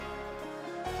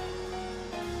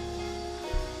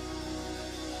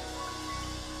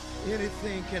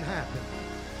Anything can happen.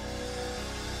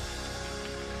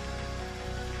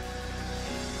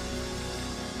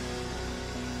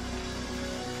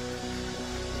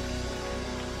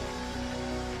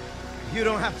 You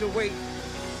don't have to wait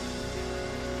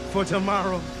for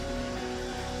tomorrow.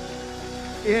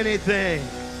 Anything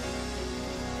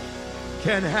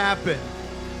can happen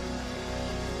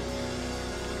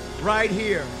right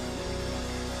here,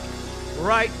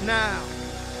 right now.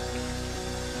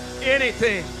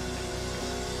 Anything.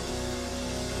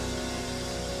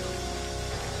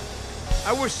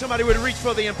 I wish somebody would reach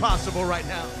for the impossible right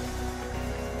now.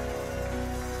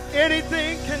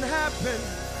 Anything can happen.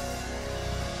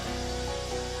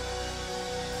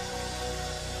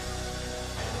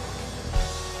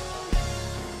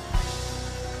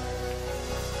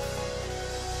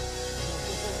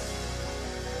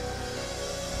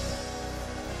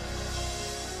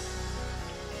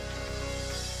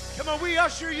 Come on, we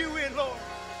usher you in, Lord.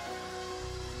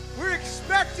 We're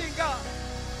expecting God.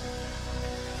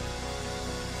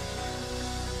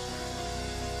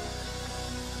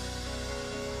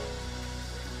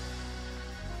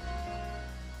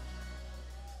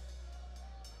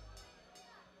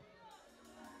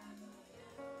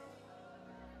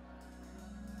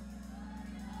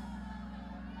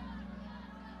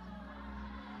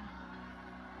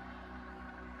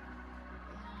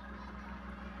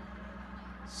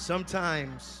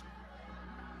 Sometimes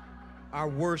our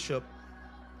worship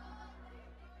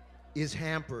is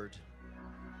hampered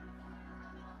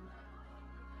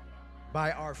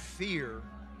by our fear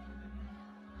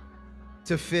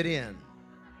to fit in.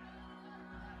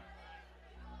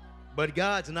 But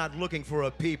God's not looking for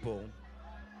a people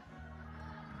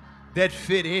that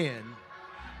fit in.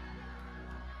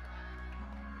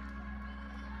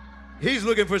 He's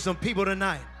looking for some people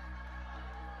tonight.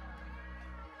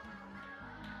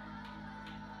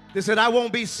 They said, I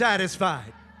won't be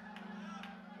satisfied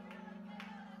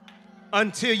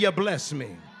until you bless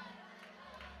me.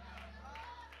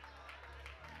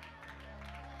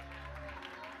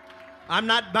 I'm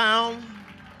not bound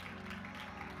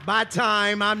by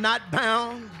time. I'm not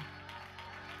bound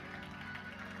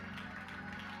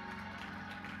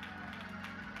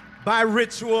by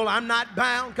ritual. I'm not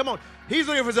bound. Come on. He's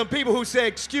looking for some people who say,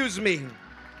 excuse me,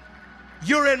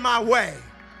 you're in my way.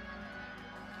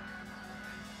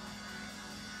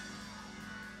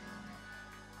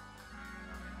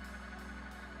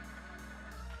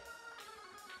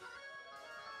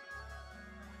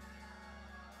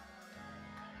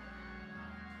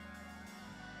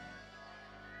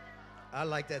 I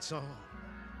like that song.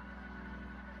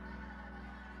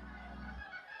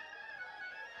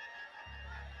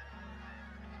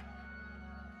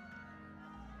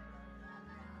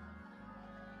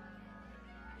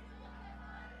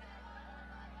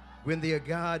 When the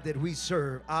God that we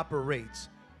serve operates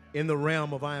in the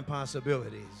realm of our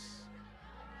impossibilities,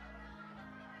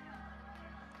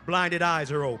 blinded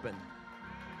eyes are open.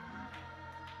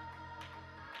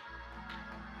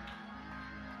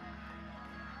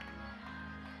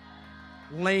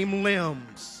 Lame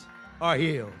limbs are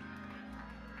healed.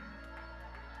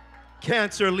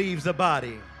 Cancer leaves the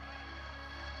body.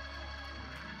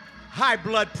 High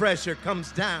blood pressure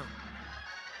comes down.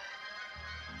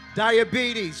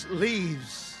 Diabetes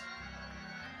leaves.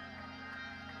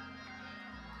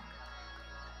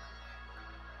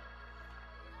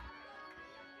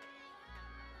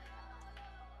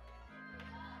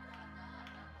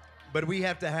 But we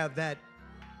have to have that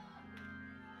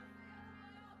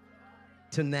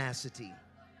tenacity.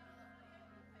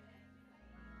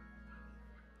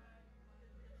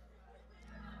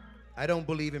 I don't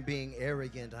believe in being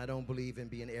arrogant. I don't believe in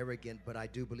being arrogant, but I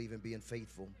do believe in being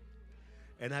faithful.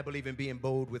 And I believe in being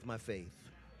bold with my faith.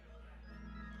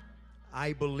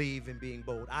 I believe in being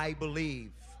bold. I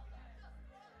believe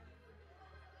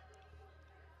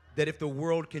that if the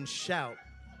world can shout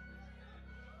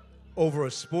over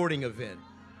a sporting event,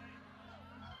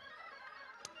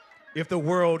 if the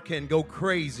world can go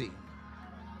crazy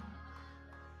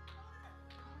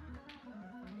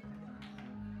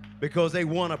because they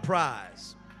won a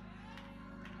prize,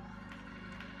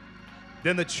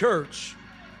 then the church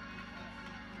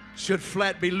should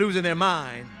flat be losing their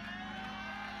mind,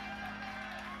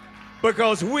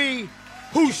 because we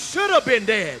who should have been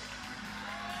dead,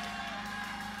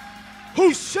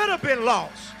 who should have been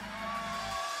lost,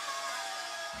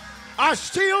 are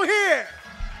still here.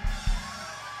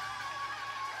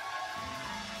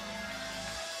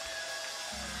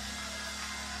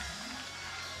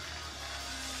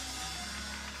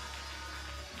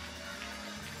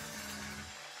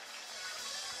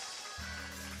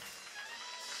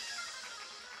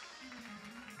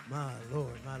 My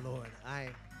Lord, my Lord. I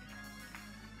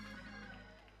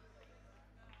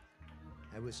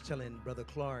was telling Brother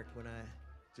Clark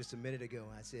just a minute ago,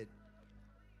 I said,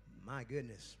 my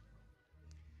goodness.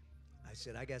 I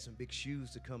said, I got some big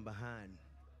shoes to come behind.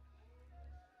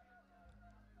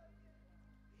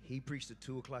 He preached a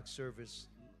 2 o'clock service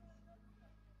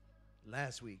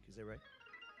last week, is that right?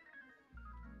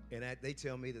 And they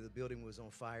tell me that the building was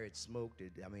on fire, it smoked.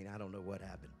 I don't know what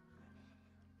happened.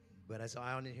 But I said,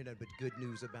 I don't hear nothing but good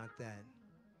news about that.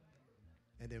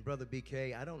 And then Brother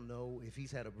BK, I don't know if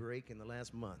he's had a break in the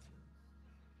last month.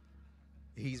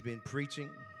 He's been preaching,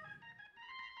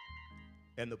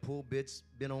 and the pulpit's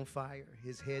been on fire.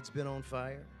 His head's been on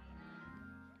fire.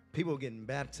 People are getting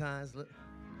baptized.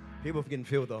 People are getting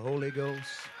filled with the Holy Ghost.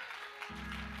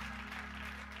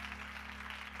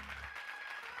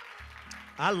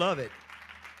 I love it.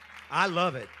 I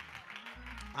love it.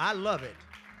 I love it.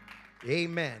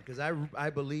 Amen. Because I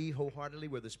believe wholeheartedly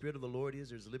where the Spirit of the Lord is,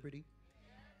 there's liberty.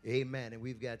 Amen. And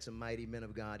we've got some mighty men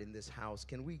of God in this house.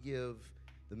 Can we give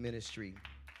the ministry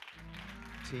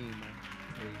team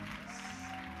praise?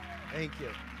 Thank you.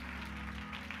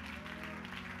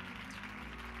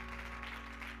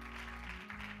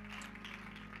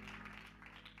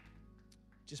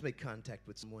 Just make contact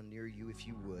with someone near you if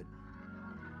you would.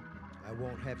 I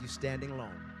won't have you standing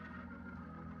long.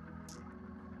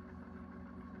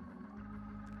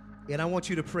 And I want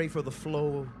you to pray for the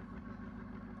flow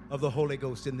of the Holy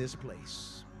Ghost in this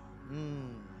place.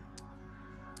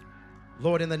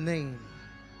 Lord, in the name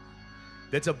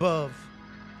that's above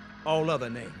all other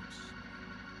names,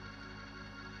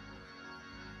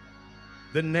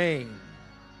 the name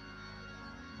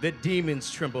that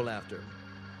demons tremble after,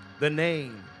 the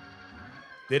name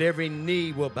that every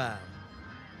knee will bow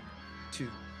to,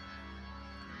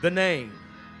 the name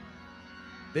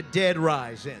that dead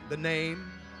rise in, the name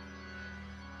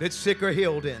that sick are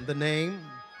healed in, the name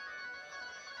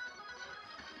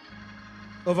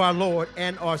of our Lord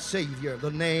and our Savior,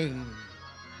 the name.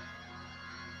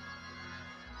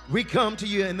 We come to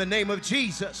you in the name of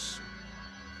Jesus,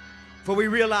 for we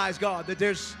realize, God, that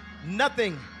there's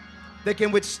nothing that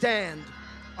can withstand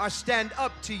or stand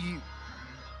up to you.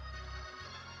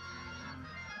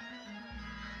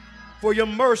 For you're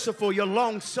merciful, you're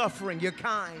long-suffering, you're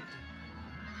kind,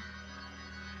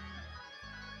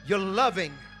 you're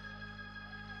loving,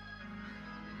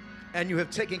 and you have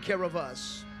taken care of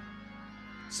us.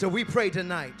 So we pray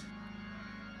tonight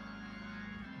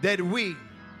that we,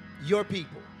 your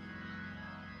people,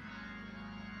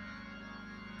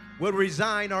 will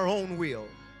resign our own will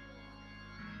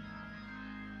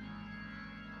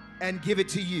and give it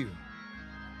to you.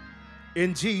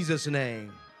 In Jesus'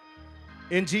 name.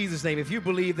 In Jesus' name. If you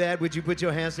believe that, would you put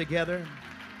your hands together?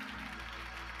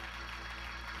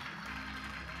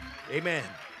 Amen.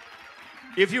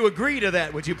 If you agree to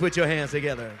that, would you put your hands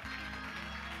together?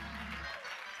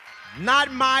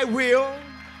 Not my will,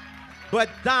 but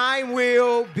thy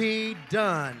will be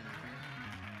done.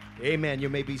 Amen. You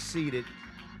may be seated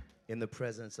in the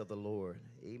presence of the Lord.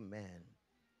 Amen.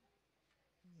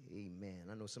 Amen.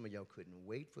 I know some of y'all couldn't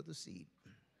wait for the seat.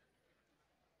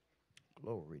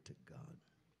 Glory to God.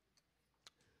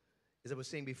 As I was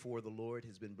saying before, the Lord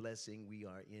has been blessing. We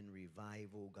are in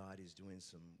revival. God is doing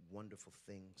some wonderful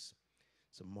things,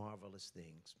 some marvelous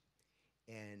things.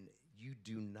 And you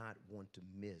do not want to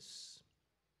miss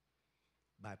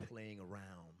by playing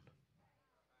around.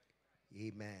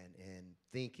 Amen. And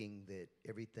thinking that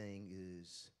everything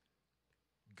is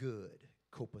good,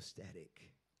 copacetic,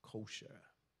 kosher.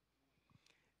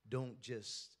 Don't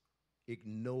just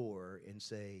ignore and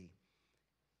say,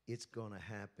 it's going to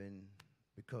happen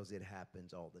because it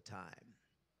happens all the time.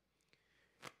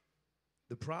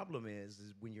 The problem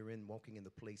is when you're walking in the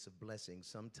place of blessing,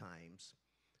 sometimes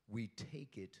we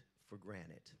take it for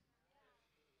granted.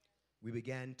 We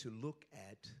began to look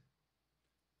at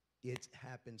it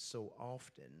happens so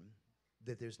often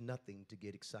that there's nothing to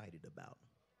get excited about.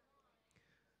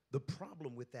 The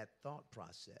problem with that thought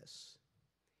process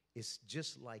is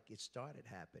just like it started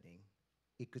happening,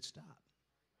 it could stop.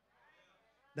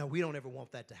 Now, we don't ever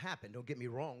want that to happen, don't get me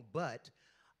wrong, but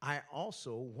I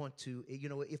also want to,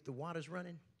 if the water's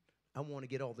running, I want to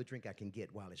get all the drink I can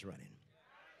get while it's running.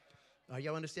 Are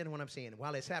y'all understanding what I'm saying?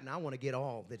 While it's happening, I want to get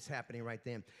all that's happening right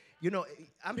then.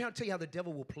 I'm going to tell you how the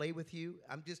devil will play with you.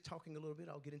 I'm just talking a little bit.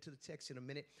 I'll get into the text in a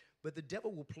minute. But the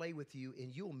devil will play with you,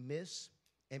 and you'll miss,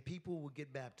 and people will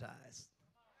get baptized.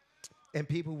 And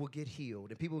people will get healed,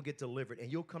 and people will get delivered. And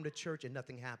you'll come to church, and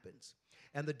nothing happens.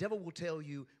 And the devil will tell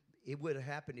you it would have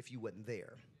happened if you wasn't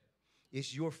there.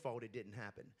 It's your fault it didn't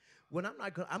happen.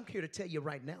 I'm here to tell you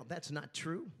right now, that's not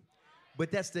true.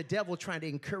 But that's the devil trying to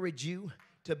encourage you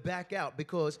to back out,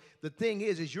 because the thing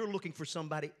is you're looking for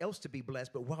somebody else to be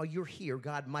blessed, but while you're here,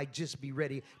 God might just be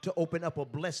ready to open up a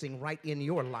blessing right in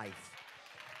your life.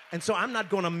 And so I'm not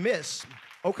going to miss.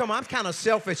 Oh, come on, I'm kind of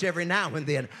selfish every now and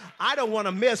then. I don't want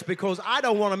to miss, because I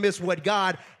don't want to miss what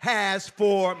God has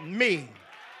for me.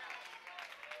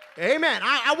 Amen.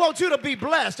 I want you to be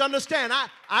blessed. Understand,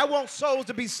 I want souls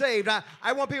to be saved.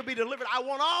 I want people to be delivered. I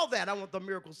want all that. I want the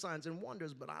miracle signs and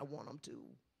wonders, but I want them too.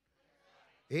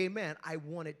 Amen. I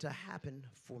want it to happen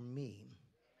for me.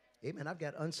 Amen. I've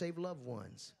got unsaved loved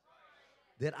ones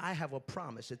that I have a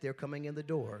promise that they're coming in the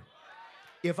door.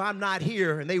 If I'm not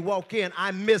here and they walk in,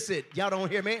 I miss it. Y'all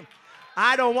don't hear me?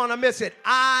 I don't want to miss it.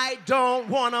 I don't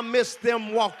want to miss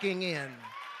them walking in.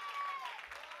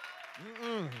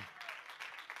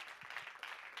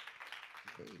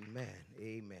 Amen.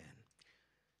 Amen.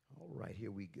 All right, here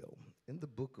we go. In the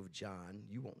book of John,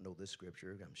 you won't know this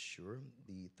scripture, I'm sure,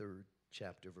 the 3rd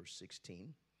chapter, verse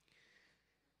 16.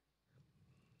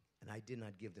 And I did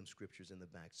not give them scriptures in the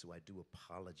back, so I do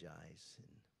apologize.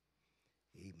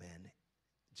 And amen.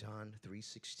 John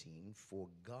 3:16, for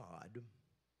God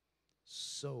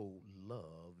so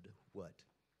loved what?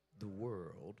 The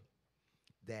world,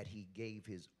 that he gave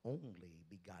his only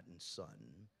begotten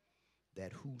Son,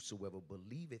 that whosoever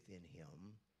believeth in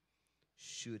him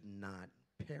should not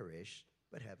perish,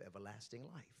 but have everlasting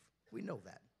life. We know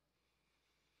that.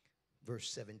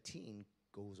 Verse 17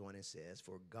 goes on and says,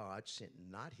 for God sent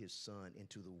not his Son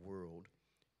into the world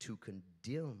to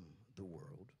condemn the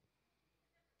world,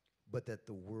 but that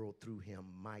the world through him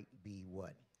might be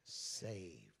what?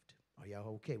 Saved. Are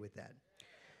y'all okay with that?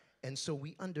 And so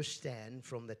we understand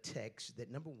from the text that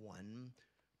number one,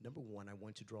 I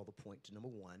want to draw the point to number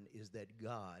one, is that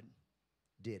God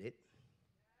did it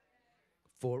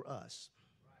for us.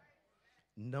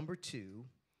 Number two,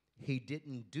 he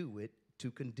didn't do it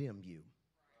to condemn you.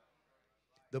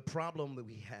 The problem that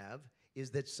we have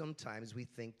is that sometimes we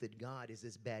think that God is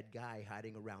this bad guy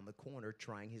hiding around the corner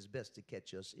trying his best to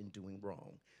catch us in doing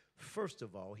wrong. First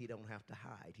of all, he don't have to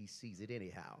hide. He sees it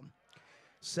anyhow.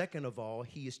 Second of all,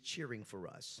 he is cheering for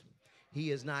us.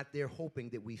 He is not there hoping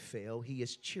that we fail. He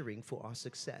is cheering for our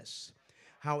success.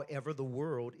 However, the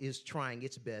world is trying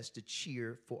its best to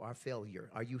cheer for our failure.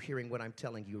 Are you hearing what I'm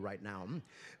telling you right now?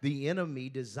 The enemy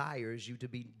desires you to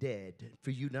be dead, for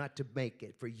you not to make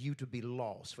it, for you to be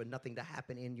lost, for nothing to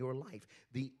happen in your life.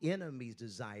 The enemy's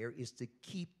desire is to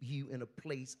keep you in a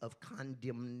place of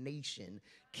condemnation,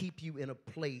 keep you in a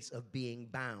place of being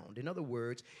bound. In other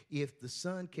words, if the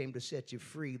Son came to set you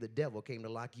free, the devil came to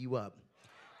lock you up.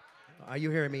 Are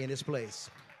you hearing me in this place?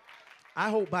 I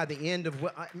hope by the end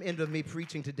of me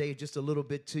preaching today just a little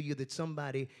bit to you that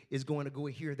somebody is going to go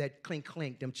hear that clink,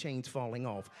 clink, them chains falling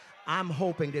off. I'm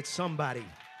hoping that somebody,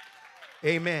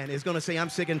 amen, is going to say, I'm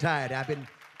sick and tired. I've been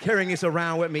carrying this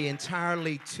around with me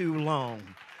entirely too long.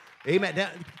 Amen.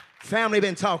 Now, family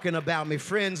been talking about me.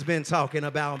 Friends been talking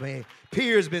about me.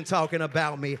 Peers been talking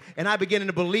about me. And I beginning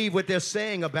to believe what they're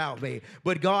saying about me.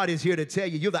 But God is here to tell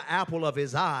you, you're the apple of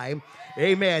his eye.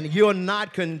 Amen. You're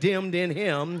not condemned in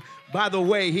him. By the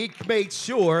way, he made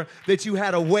sure that you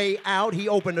had a way out. He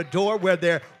opened a door where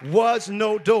there was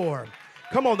no door.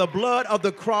 Come on, the blood of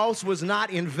the cross was not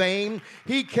in vain.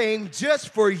 He came just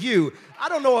for you. I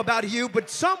don't know about you, but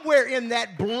somewhere in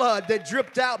that blood that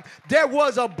dripped out, there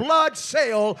was a blood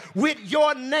cell with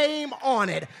your name on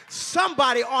it.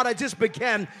 Somebody ought to just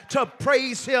begin to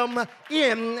praise him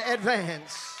in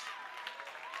advance.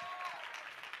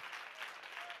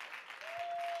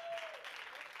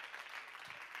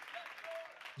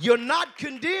 You're not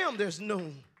condemned. There's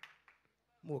no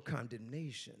more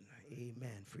condemnation.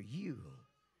 Amen. For you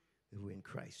who are in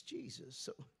Christ Jesus.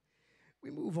 So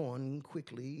we move on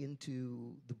quickly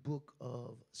into the book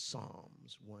of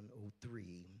Psalms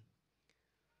 103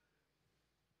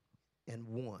 and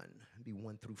 1. Be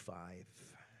 1 through 5.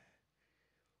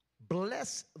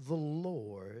 Bless the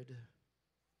Lord,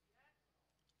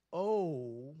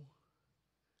 oh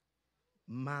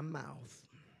my mouth.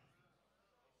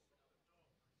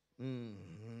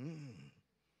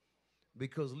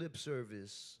 Because lip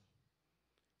service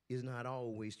is not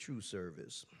always true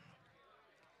service.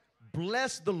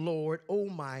 Bless the Lord, O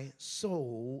my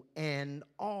soul, and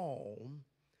all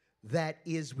that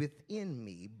is within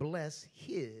me. Bless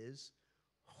his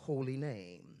holy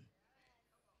name.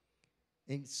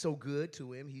 And so good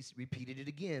to him, he's repeated it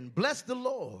again. Bless the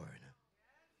Lord,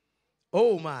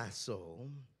 O my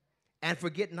soul, and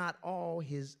forget not all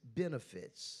his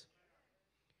benefits.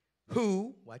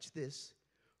 Who, watch this,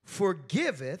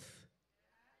 forgiveth.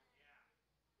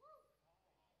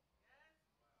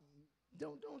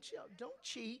 Don't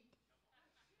cheat.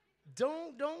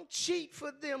 Don't cheat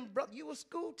for them, brother. You a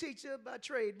school teacher by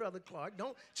trade, Brother Clark.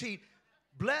 Don't cheat.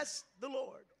 Bless the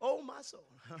Lord, oh my soul.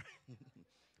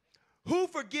 Who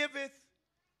forgiveth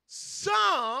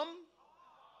some,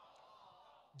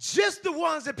 just the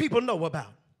ones that people know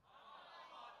about.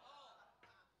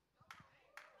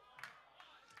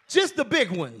 Just the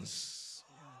big ones.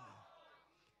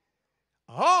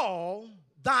 All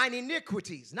thine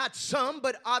iniquities. Not some,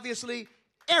 but obviously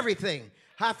everything.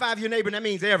 High five your neighbor, that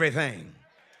means everything.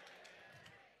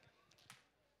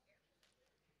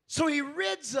 So he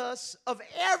rids us of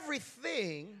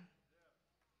everything,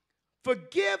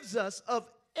 forgives us of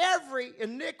every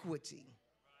iniquity.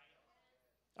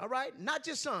 All right? Not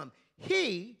just some.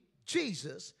 He,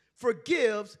 Jesus,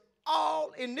 forgives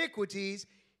all iniquities.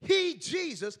 He,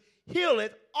 Jesus,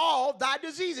 healeth all thy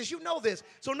diseases. You know this.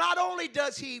 So not only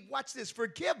does he, watch this,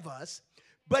 forgive us,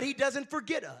 but he doesn't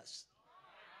forget us.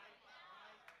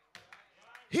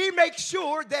 He makes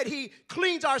sure that he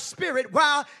cleans our spirit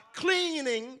while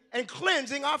cleaning and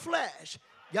cleansing our flesh.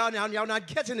 Y'all not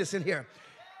catching this in here.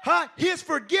 Huh? His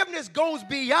forgiveness goes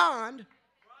beyond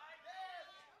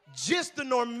just the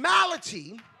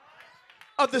normality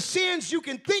of the sins you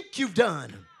can think you've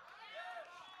done.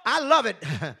 I love it.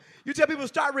 You tell people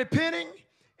start repenting,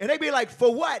 and they be like,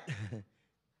 for what?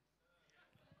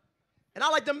 And I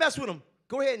like to mess with them.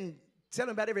 Go ahead and tell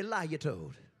them about every lie you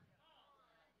told.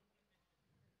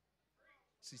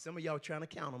 See, some of y'all trying to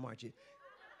count them, aren't you?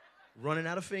 Running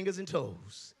out of fingers and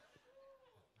toes.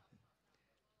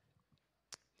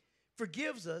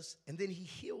 Forgives us, and then he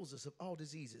heals us of all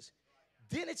diseases.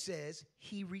 Then it says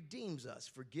he redeems us,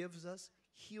 forgives us,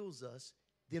 heals us,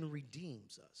 then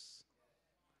redeems us.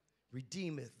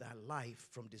 Redeemeth thy life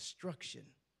from destruction.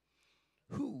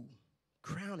 Who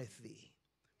crowneth thee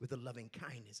with the loving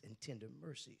kindness and tender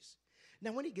mercies.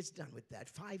 Now, when he gets done with that,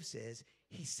 5 says,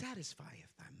 he satisfieth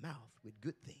thy mouth with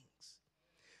good things,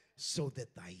 so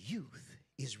that thy youth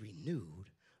is renewed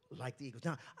like the eagles.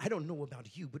 Now, I don't know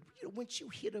about you, but once you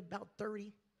hit about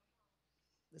 30,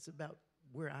 that's about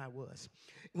where I was.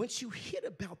 Once you hit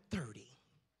about 30,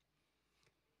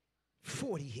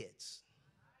 40 hits.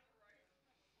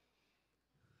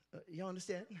 You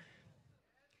understand?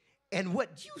 And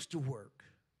what used to work,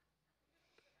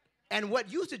 and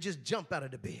what used to just jump out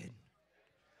of the bed,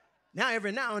 now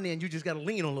every now and then you just got to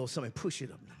lean on a little something, push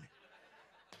it up.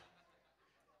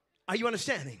 Are you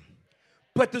understanding?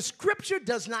 But the scripture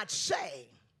does not say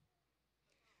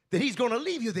that he's going to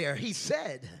leave you there. He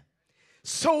said,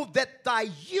 so that thy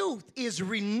youth is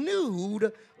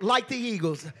renewed like the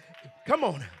eagles. Come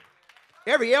on.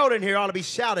 Every elder in here ought to be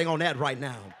shouting on that right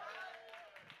now.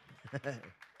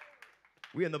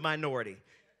 We're in the minority.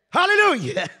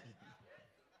 Hallelujah.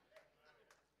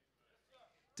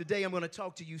 Today I'm going to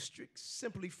talk to you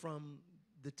simply from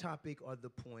the topic or the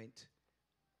point,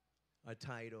 a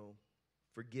title,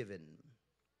 Forgiven.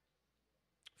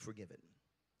 Forgiven.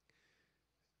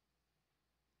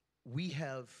 We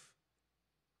have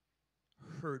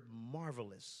heard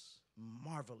marvelous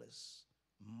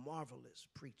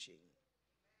preaching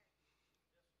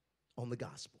on the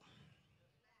gospel.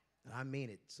 And I mean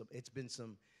it. So it's been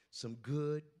some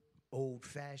good,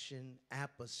 old-fashioned,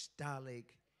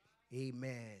 apostolic,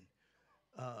 amen,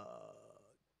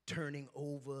 turning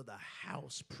over the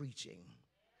house preaching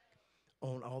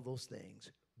on all those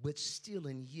things. But still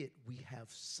and yet we have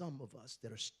some of us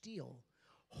that are still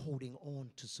holding on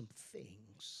to some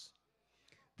things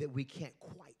that we can't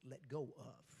quite let go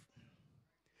of.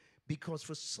 Because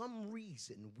for some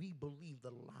reason we believe the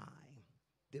lie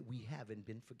that we haven't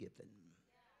been forgiven.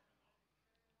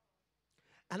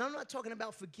 And I'm not talking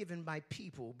about forgiven by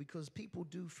people, because people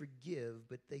do forgive,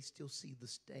 but they still see the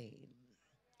stain.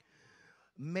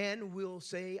 Men will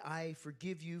say, I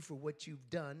forgive you for what you've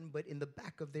done, but in the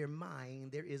back of their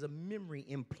mind, there is a memory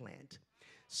implant,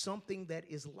 something that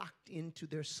is locked into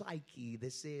their psyche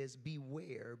that says,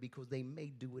 beware, because they may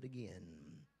do it again.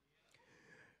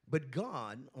 But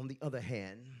God, on the other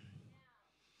hand,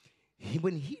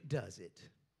 when he does it,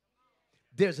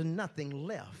 there's nothing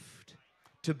left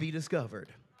to be discovered.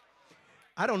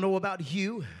 I don't know about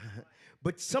you,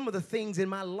 but some of the things in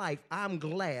my life I'm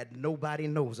glad nobody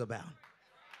knows about.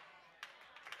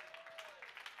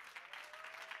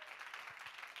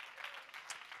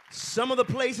 Some of the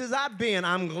places I've been,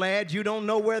 I'm glad you don't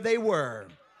know where they were.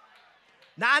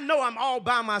 Now, I know I'm all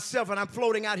by myself and I'm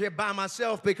floating out here by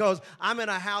myself because I'm in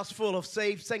a house full of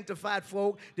saved, sanctified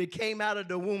folk that came out of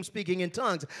the womb speaking in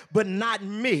tongues, but not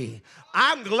me.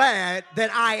 I'm glad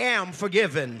that I am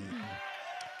forgiven.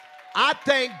 I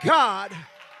thank God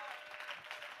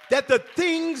that the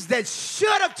things that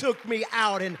should have took me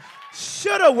out and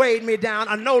should have weighed me down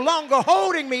are no longer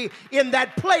holding me in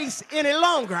that place any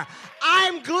longer.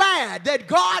 I'm glad that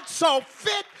God saw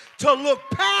fit to look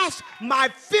past my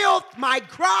filth, my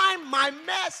crime, my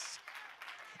mess,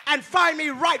 and find me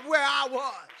right where I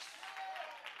was.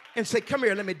 And say, come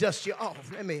here, let me dust you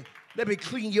off. Let me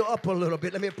clean you up a little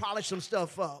bit. Let me polish some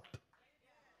stuff up.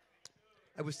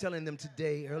 I was telling them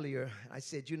today earlier, I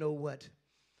said, you know what?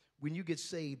 When you get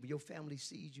saved, your family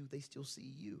sees you, they still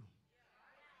see you.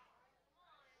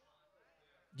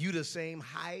 You the same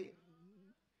height.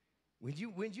 When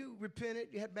you repented,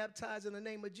 you had baptized in the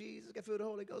name of Jesus, got filled with the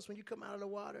Holy Ghost. When you come out of the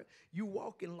water, you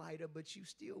walking lighter, but you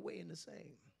still weighing the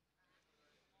same.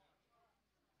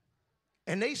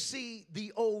 And they see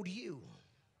the old you.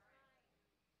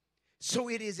 So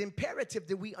it is imperative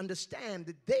that we understand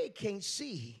that they can't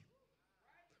see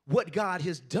what God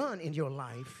has done in your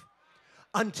life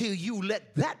until you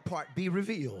let that part be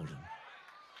revealed.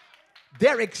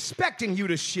 They're expecting you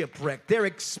to shipwreck. They're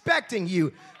expecting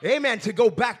you, amen, to go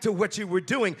back to what you were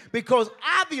doing, because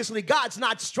obviously God's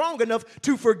not strong enough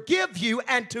to forgive you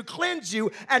and to cleanse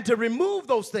you and to remove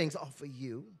those things off of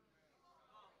you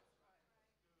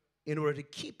in order to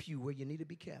keep you where you need to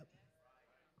be kept.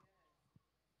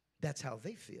 That's how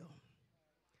they feel.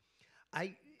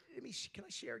 Can I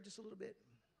share just a little bit?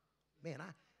 Man,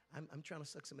 I'm trying to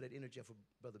suck some of that energy off of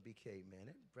Brother BK, man.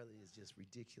 That brother is just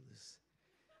ridiculous.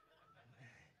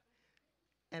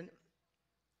 And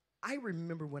I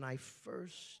remember when I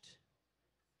first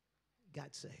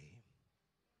got saved.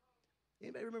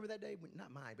 Anybody remember that day?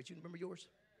 Not mine, but you remember yours?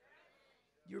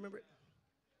 You remember it?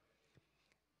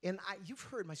 And you've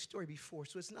heard my story before,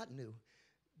 so it's not new.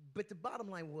 But the bottom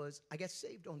line was, I got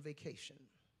saved on vacation.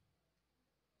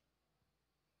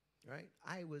 Right?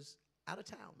 I was out of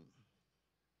town.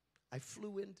 I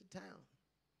flew into town.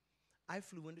 I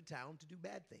flew into town to do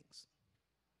bad things.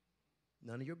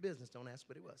 None of your business. Don't ask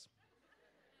what it was.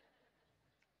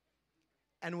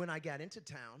 And when I got into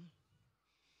town,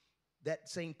 that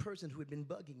same person who had been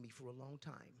bugging me for a long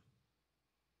time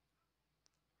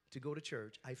to go to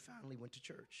church, I finally went to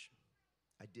church.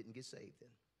 I didn't get saved then.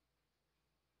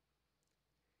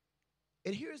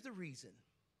 And here's the reason.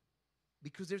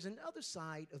 Because there's another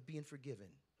side of being forgiven.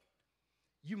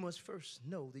 You must first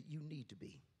know that you need to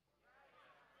be.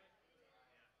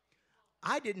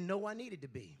 I didn't know I needed to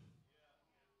be.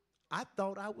 I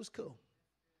thought I was cool.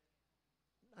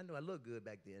 I know I looked good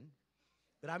back then.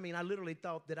 But I mean, I literally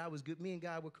thought that I was good. Me and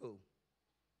God were cool.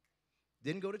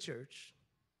 Didn't go to church.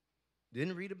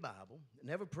 Didn't read the Bible.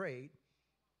 Never prayed.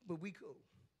 But we cool.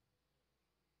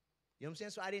 You know what I'm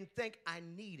saying? So I didn't think I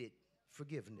needed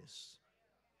forgiveness.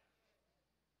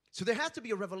 So there has to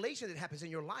be a revelation that happens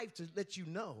in your life to let you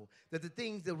know that the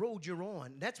things, the road you're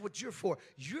on, that's what you're for.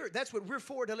 That's what we're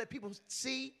for, to let people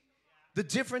see the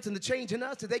difference and the change in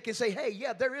us, so they can say, hey,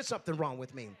 yeah, there is something wrong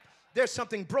with me. There's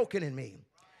something broken in me.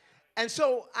 And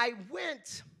so I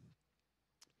went,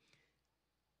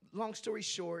 long story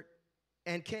short,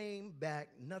 and came back.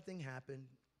 Nothing happened.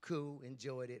 Cool,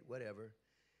 enjoyed it, whatever.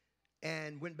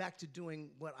 And went back to doing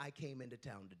what I came into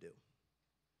town to do.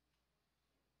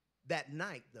 That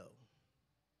night, though,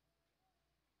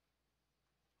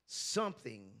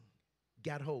 something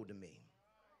got hold of me.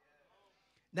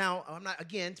 Now, I'm not,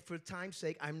 again, for time's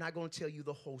sake, I'm not going to tell you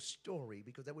the whole story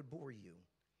because that would bore you.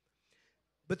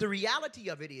 But the reality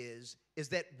of it is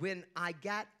that when I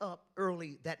got up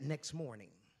early that next morning,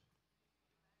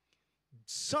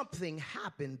 something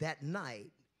happened that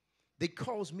night that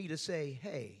caused me to say,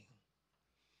 hey,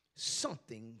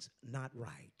 something's not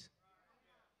right.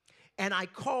 And I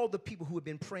called the people who had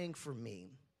been praying for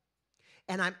me,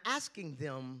 and I'm asking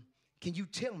them, can you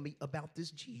tell me about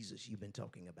this Jesus you've been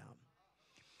talking about?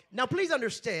 Now, please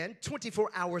understand,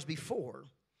 24 hours before,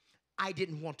 I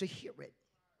didn't want to hear it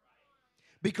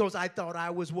because I thought I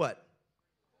was what?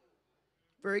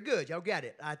 Very good. Y'all got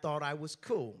it. I thought I was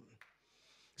cool.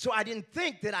 So I didn't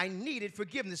think that I needed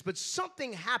forgiveness, but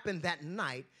something happened that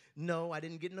night. No, I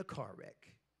didn't get in a car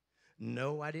wreck.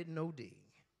 No, I didn't OD.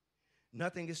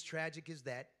 Nothing as tragic as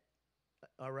that,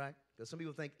 all right? Because some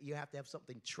people think you have to have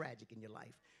something tragic in your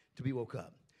life to be woke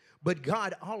up. But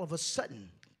God, all of a sudden,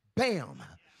 bam,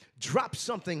 dropped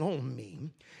something on me.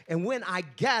 And when I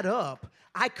got up,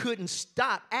 I couldn't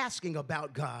stop asking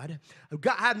about God.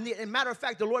 As a matter of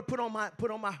fact, the Lord put on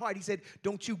my heart, he said,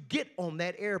 don't you get on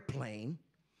that airplane.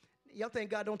 Y'all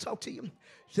think God don't talk to you?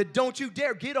 He said, don't you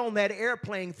dare get on that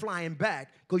airplane flying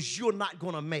back because you're not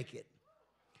going to make it.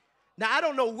 Now, I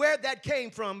don't know where that came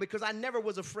from because I never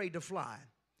was afraid to fly.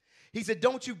 He said,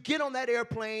 don't you get on that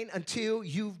airplane until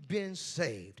you've been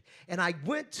saved. And I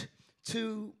went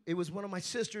to, it was one of my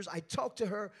sisters. I talked to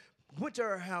her, went to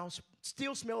her house,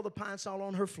 still smelled the Pine Sol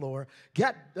on her floor,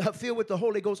 got filled with the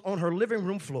Holy Ghost on her living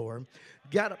room floor,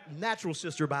 got a natural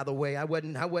sister, by the way. I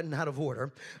wasn't out of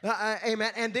order.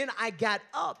 Amen. And then I got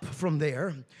up from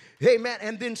there. Amen.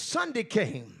 And then Sunday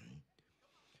came.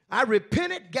 I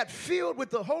repented, got filled with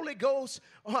the Holy Ghost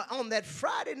on that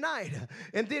Friday night.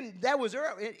 And then that was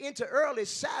into early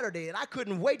Saturday, and I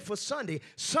couldn't wait for Sunday.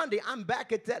 Sunday, I'm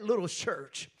back at that little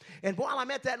church. And while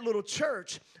I'm at that little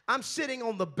church, I'm sitting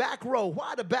on the back row.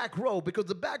 Why the back row? Because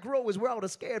the back row is where all the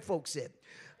scared folks sit.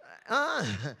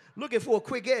 Looking for a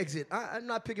quick exit. I'm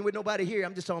not picking with nobody here.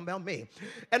 I'm just talking about me.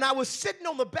 And I was sitting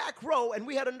on the back row, and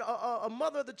we had a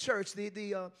mother of the church,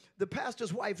 the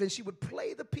pastor's wife, and she would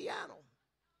play the piano.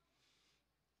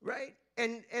 Right?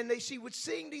 And she would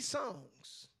sing these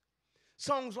songs.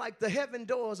 Songs like the heaven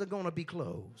doors are going to be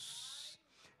closed.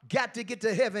 Got to get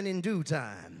to heaven in due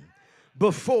time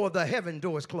before the heaven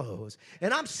doors close.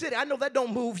 And I'm sitting, I know that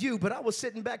don't move you, but I was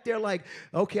sitting back there like,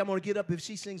 okay, I'm going to get up. If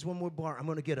she sings one more bar, I'm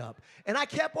going to get up. And I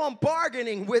kept on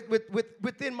bargaining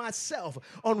within myself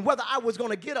on whether I was going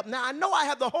to get up. Now, I know I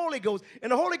have the Holy Ghost,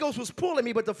 and the Holy Ghost was pulling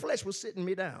me, but the flesh was sitting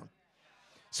me down.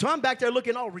 So I'm back there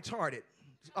looking all retarded.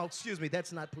 Oh, excuse me,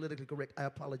 that's not politically correct. I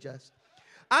apologize.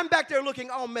 I'm back there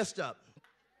looking all messed up.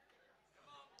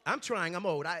 I'm trying, I'm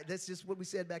old. That's just what we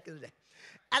said back in the day.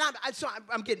 And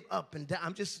I'm getting up and down.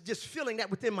 I'm just feeling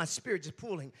that within my spirit, just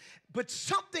pulling. But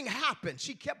something happened.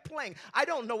 She kept playing. I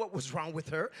don't know what was wrong with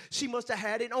her. She must have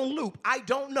had it on loop. I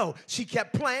don't know. She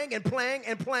kept playing and playing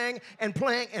and playing and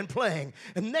playing and playing.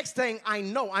 And next thing I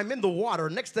know, I'm in the water.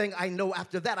 Next thing I know,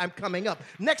 after that, I'm coming up.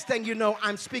 Next thing you know,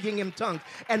 I'm speaking in tongues.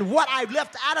 And what I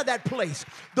left out of that place,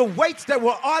 the weights that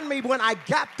were on me when I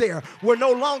got there were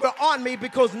no longer on me,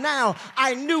 because now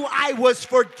I knew I was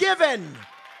forgiven.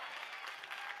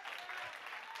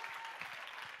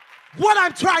 What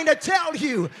I'm trying to tell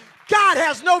you, God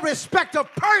has no respect of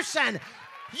person.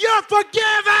 You're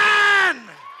forgiven.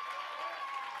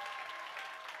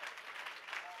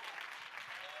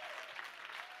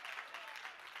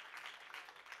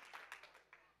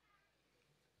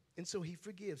 And so he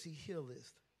forgives, he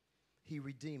healeth, he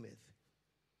redeemeth,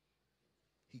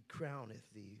 he crowneth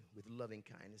thee with loving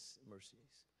kindness,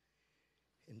 mercies,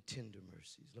 and tender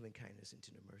mercies, loving kindness and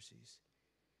tender mercies.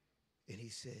 And he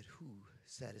said, who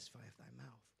satisfieth thy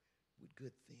mouth with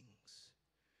good things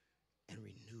and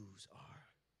renews our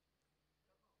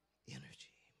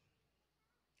energy,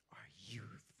 our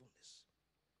youthfulness.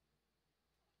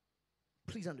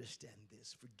 Please understand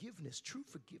this. Forgiveness, true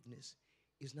forgiveness,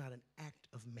 is not an act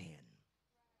of man.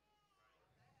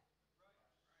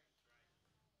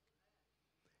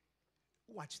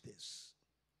 Watch this.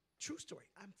 True story.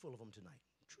 I'm full of them tonight.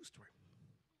 True story.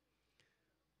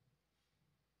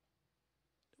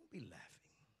 Be laughing.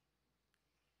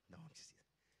 No, I'm just.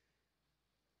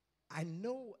 I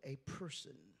know a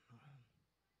person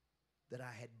that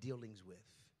I had dealings with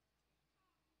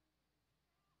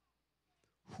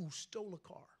who stole a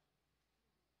car.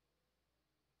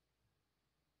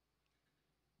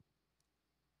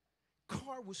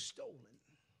 Car was stolen.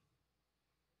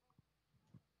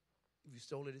 If you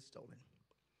stole it, it's stolen.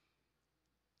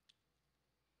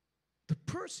 The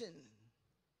person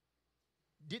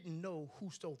didn't know who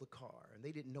stole the car, and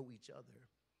they didn't know each other.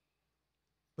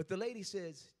 But the lady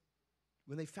says,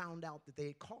 when they found out that they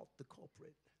had caught the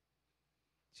culprit,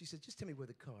 she said, just tell me where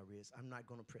the car is. I'm not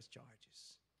going to press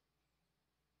charges.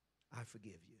 I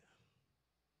forgive you.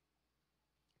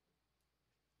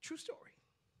 True story.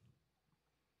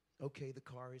 Okay, the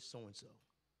car is so-and-so.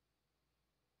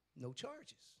 No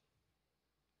charges.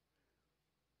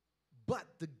 But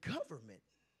the government,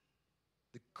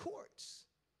 the courts,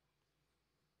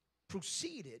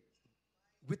 proceeded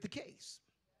with the case.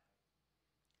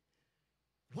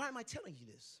 Why am I telling you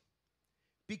this?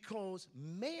 Because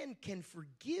man can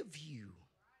forgive you,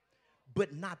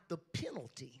 but not the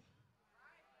penalty.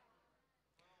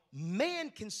 Man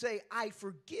can say, I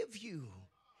forgive you,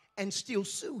 and still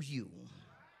sue you.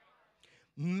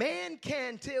 Man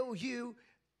can tell you,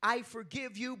 I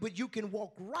forgive you, but you can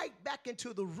walk right back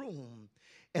into the room,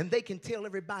 and they can tell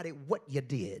everybody what you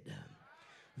did.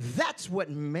 That's what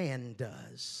man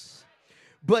does.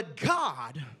 But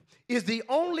God is the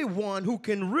only one who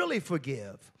can really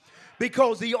forgive,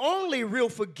 because the only real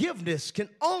forgiveness can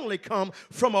only come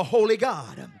from a holy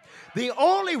God. The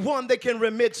only one that can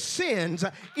remit sins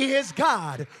is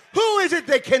God. Who is it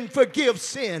that can forgive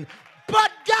sin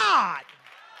but God?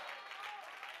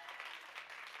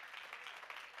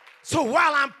 So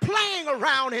while I'm playing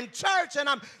around in church and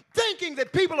I'm thinking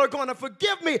that people are going to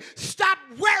forgive me, stop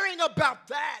worrying about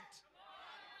that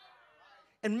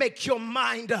and make your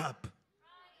mind up.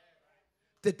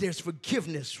 that there's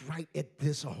forgiveness right at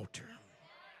this altar.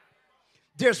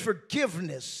 There's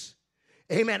forgiveness.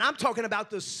 Amen. I'm talking about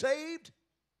the saved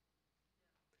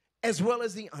as well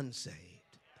as the unsaved.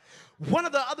 One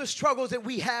of the other struggles that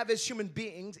we have as human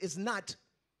beings is not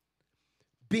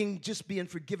being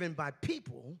forgiven by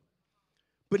people,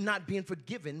 but not being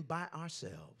forgiven by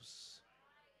ourselves.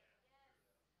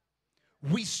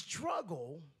 We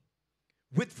struggle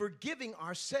with forgiving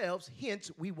ourselves,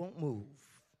 hence we won't move.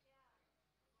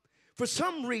 For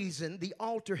some reason, the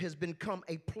altar has become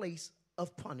a place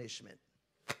of punishment.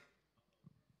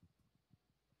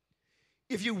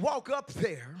 If you walk up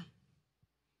there,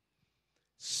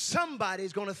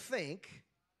 somebody's going to think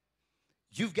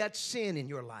you've got sin in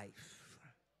your life,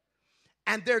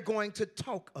 and they're going to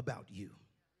talk about you.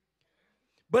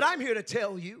 But I'm here to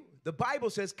tell you, the Bible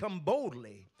says, come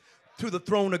boldly to the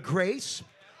throne of grace.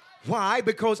 Why?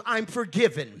 Because I'm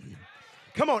forgiven.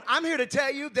 Come on, I'm here to tell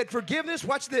you that forgiveness,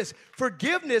 watch this,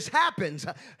 forgiveness happens,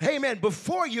 amen,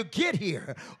 before you get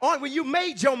here. When you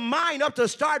made your mind up to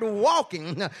start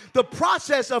walking, the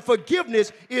process of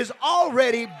forgiveness is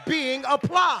already being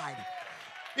applied.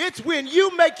 It's when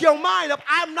you make your mind up,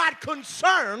 I'm not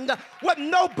concerned what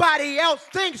nobody else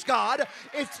thinks, God.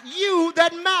 It's you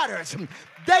that matters.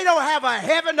 They don't have a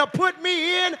heaven to put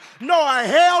me in, nor a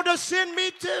hell to send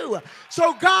me to.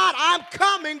 So, God, I'm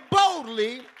coming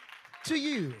boldly to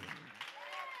you.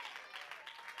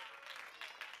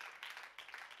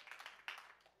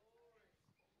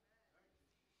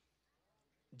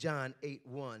 John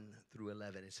 8:1 through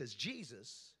 11. It says,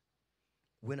 Jesus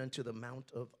went unto the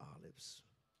Mount of Olives,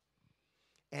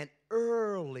 and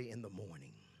early in the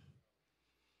morning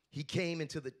he came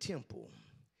into the temple,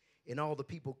 and all the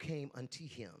people came unto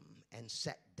him and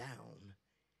sat down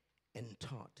and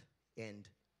taught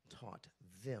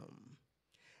them.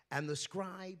 And the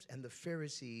scribes and the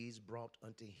Pharisees brought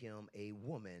unto him a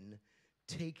woman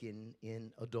taken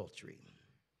in adultery.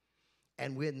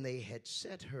 And when they had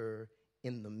set her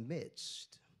in the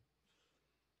midst,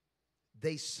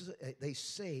 they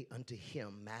say unto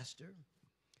him, Master,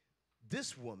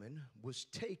 this woman was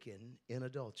taken in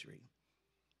adultery.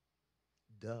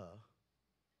 Duh.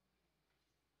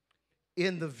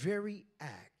 In the very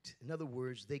act, in other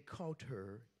words, they caught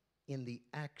her in the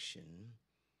action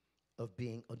of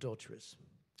being adulterous.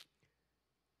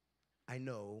 I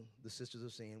know the sisters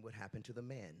are saying, what happened to the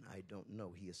man? I don't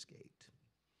know. He escaped.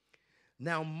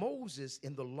 Now, Moses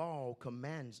in the law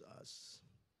commands us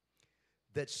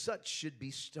that such should be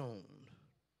stoned.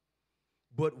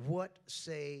 But what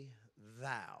say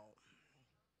thou?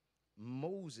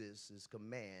 Moses'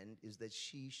 command is that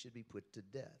she should be put to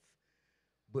death.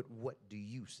 But what do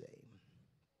you say?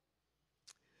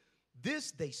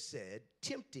 This they said,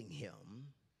 tempting him,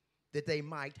 that they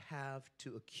might have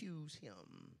to accuse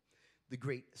him, the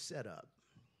great setup.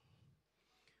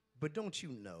 But don't you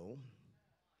know,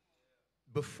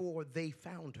 before they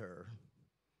found her,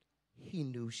 he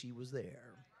knew she was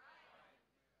there.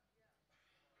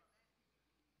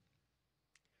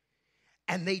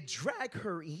 And they drag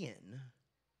her in,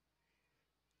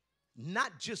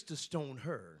 not just to stone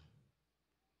her,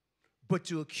 but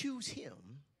to accuse him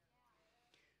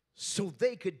so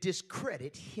they could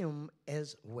discredit him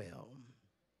as well.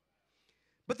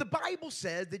 But the Bible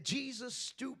says that Jesus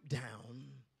stooped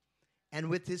down and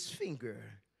with his finger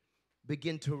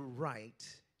began to write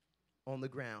on the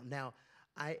ground. Now,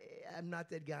 I'm not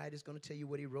that guy that's going to tell you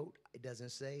what he wrote. It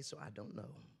doesn't say, so I don't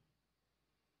know.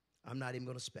 I'm not even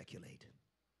going to speculate.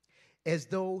 As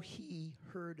though he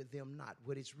heard them not.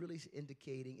 What it's really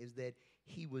indicating is that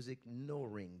he was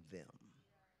ignoring them.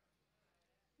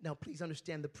 Now, please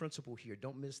understand the principle here.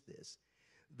 Don't miss this.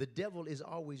 The devil is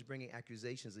always bringing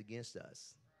accusations against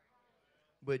us,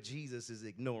 but Jesus is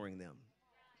ignoring them.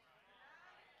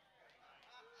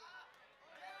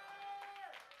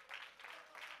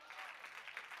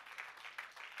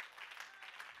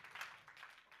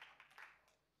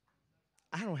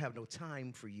 I don't have no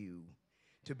time for you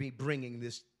to be bringing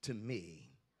this to me.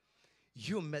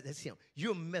 That's him.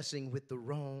 You're messing with the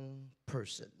wrong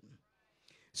person.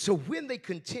 So when they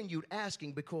continued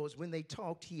asking, because when they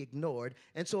talked, he ignored,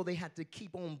 and so they had to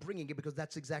keep on bringing it, because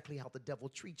that's exactly how the devil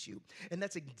treats you. And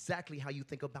that's exactly how you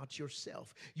think about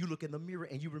yourself. You look in the mirror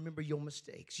and you remember your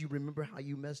mistakes. You remember how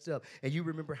you messed up, and you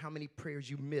remember how many prayers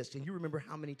you missed, and you remember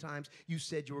how many times you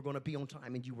said you were going to be on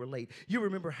time and you were late. You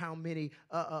remember how many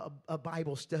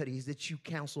Bible studies that you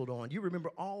counseled on. You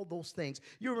remember all those things.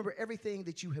 You remember everything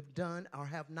that you have done or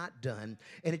have not done,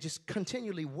 and it just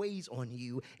continually weighs on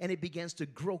you, and it begins to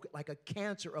grow like a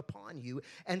cancer upon you.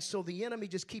 And so the enemy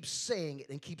just keeps saying it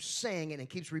and keeps saying it and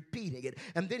keeps repeating it.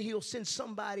 And then he'll send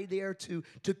somebody there to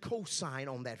co-sign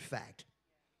on that fact.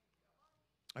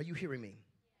 Are you hearing me?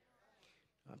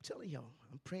 I'm telling y'all,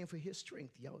 I'm praying for his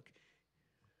strength. Y'all.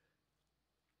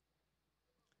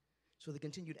 So they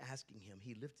continued asking him.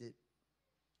 He lifted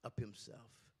up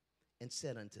himself and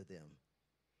said unto them,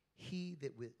 he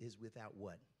that is without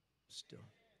what? Stone.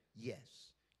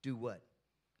 Yes. Do what?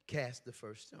 Cast the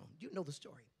first stone. You know the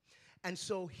story. And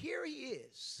so here he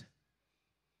is,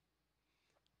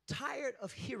 tired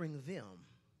of hearing them.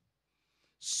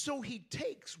 So he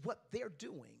takes what they're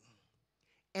doing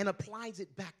and applies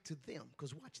it back to them.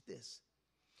 Because watch this.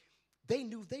 They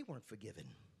knew they weren't forgiven.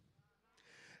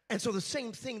 And so the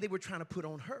same thing they were trying to put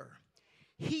on her,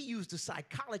 he used the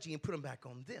psychology and put them back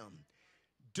on them.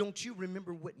 Don't you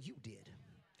remember what you did?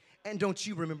 And don't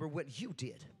you remember what you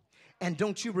did? And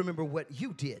don't you remember what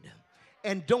you did?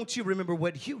 And don't you remember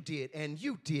what you did? And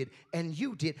you did, and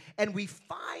you did. And we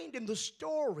find in the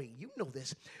story, you know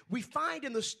this, we find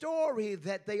in the story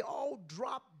that they all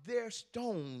dropped their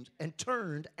stones and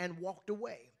turned and walked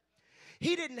away.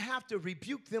 He didn't have to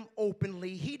rebuke them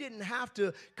openly. He didn't have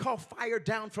to call fire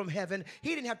down from heaven.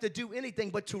 He didn't have to do anything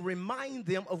but to remind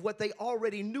them of what they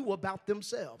already knew about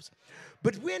themselves.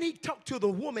 But when he talked to the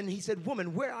woman, he said,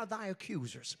 woman, where are thy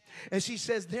accusers? And she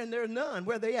says, there are none.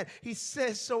 Where are they at? He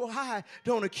says, so I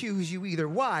don't accuse you either.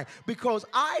 Why? Because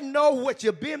I know what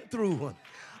you've been through.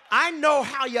 I know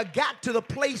how you got to the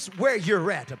place where you're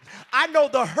at. I know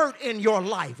the hurt in your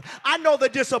life. I know the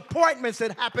disappointments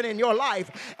that happen in your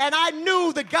life. And I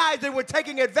knew the guys that were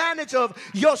taking advantage of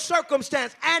your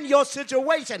circumstance and your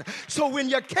situation. So when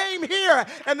you came here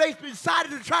and they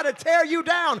decided to try to tear you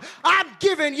down, I'm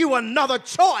giving you another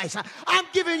choice. I'm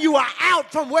giving you an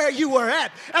out from where you were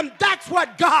at. And that's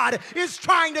what God is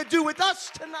trying to do with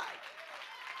us tonight.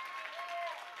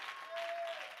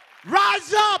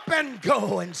 Rise up and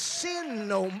go and sin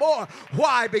no more.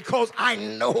 Why? Because I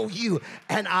know you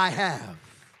and I have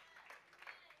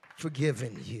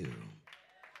forgiven you.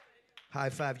 High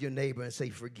five your neighbor and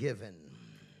say forgiven.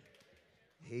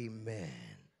 Amen.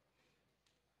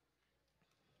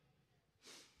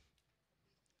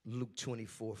 Luke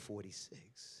 24:46.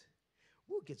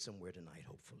 We'll get somewhere tonight,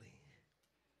 hopefully.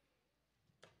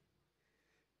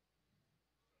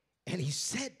 And he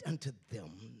said unto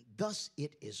them, thus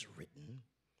it is written,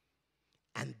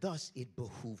 and thus it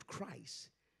behooved Christ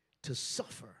to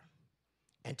suffer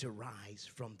and to rise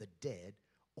from the dead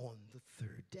on the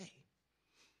third day.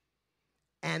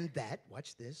 And that,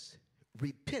 watch this,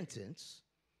 repentance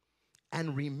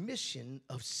and remission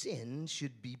of sin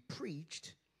should be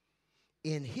preached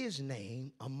in his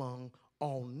name among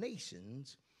all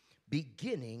nations,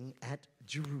 beginning at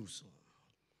Jerusalem.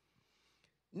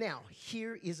 Now,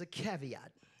 here is a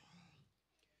caveat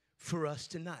for us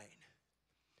tonight.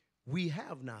 We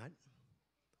have not,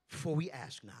 for we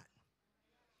ask not.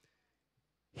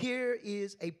 Here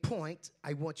is a point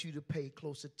I want you to pay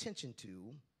close attention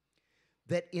to,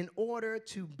 that in order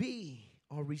to be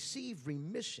or receive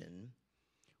remission,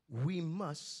 we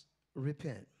must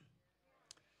repent.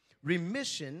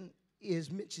 Remission is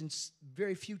mentioned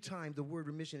very few times. The word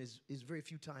remission is very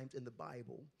few times in the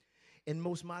Bible. In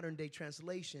most modern day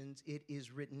translations, it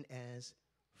is written as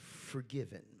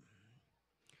forgiven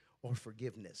or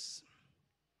forgiveness.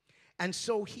 And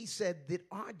so he said that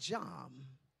our job,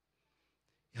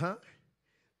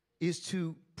 is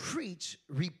to preach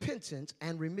repentance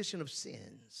and remission of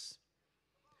sins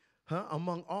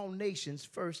among all nations,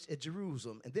 first at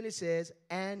Jerusalem. And then it says,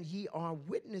 and ye are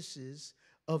witnesses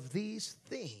of these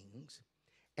things.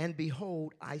 And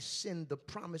behold, I send the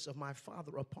promise of my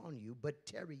Father upon you, but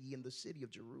tarry ye in the city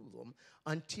of Jerusalem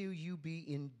until you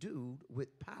be endued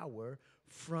with power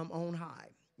from on high.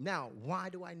 Now, why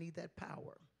do I need that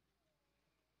power?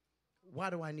 Why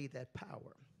do I need that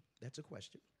power? That's a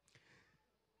question.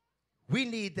 We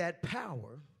need that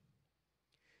power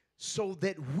so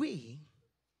that we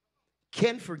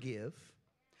can forgive,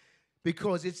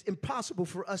 because it's impossible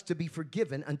for us to be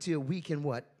forgiven until we can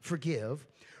what? Forgive.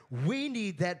 We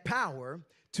need that power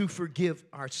to forgive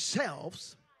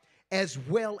ourselves as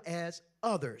well as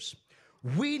others.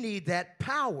 We need that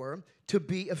power to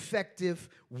be effective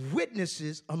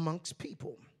witnesses amongst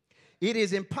people. It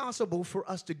is impossible for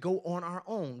us to go on our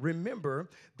own. Remember,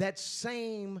 that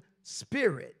same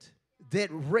spirit that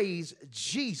raised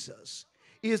Jesus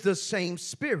is the same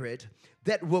spirit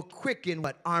that will quicken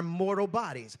what? Our mortal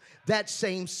bodies. That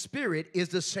same spirit is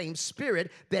the same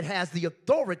spirit that has the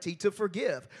authority to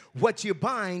forgive. What you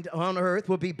bind on earth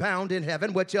will be bound in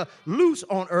heaven. What you loose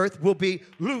on earth will be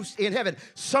loosed in heaven.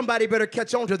 Somebody better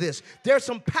catch on to this. There's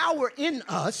some power in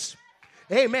us.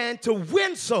 amen, to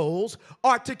win souls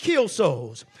or to kill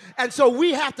souls. And so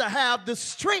we have to have the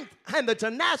strength and the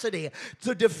tenacity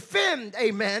to defend,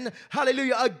 amen,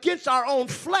 hallelujah, against our own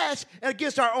flesh and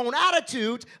against our own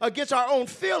attitudes, against our own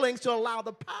feelings, to allow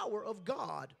the power of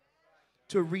God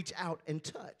to reach out and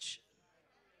touch.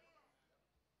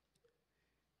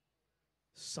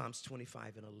 Psalms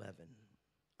 25 and 11.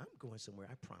 I'm going somewhere,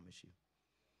 I promise you.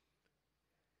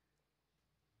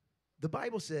 The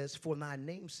Bible says, for thy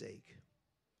name's sake,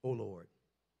 O Lord,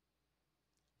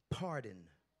 pardon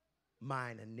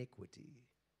mine iniquity,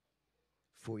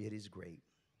 for it is great.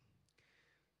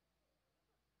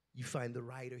 You find the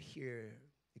writer here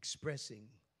expressing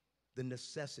the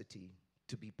necessity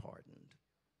to be pardoned.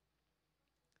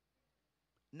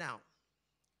 Now,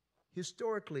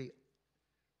 historically,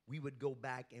 we would go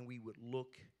back and we would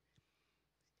look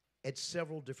at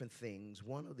several different things.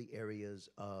 One of the areas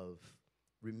of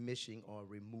remission or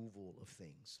removal of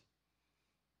things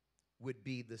would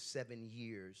be the 7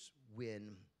 years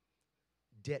when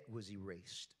debt was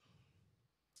erased,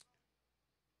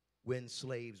 when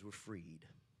slaves were freed.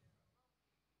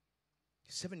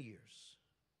 7 years.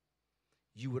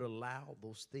 You would allow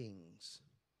those things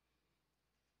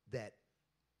that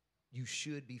you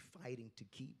should be fighting to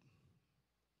keep,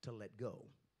 to let go.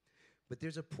 But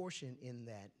there's a portion in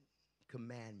that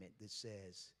commandment that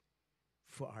says,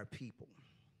 for our people.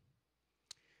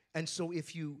 And so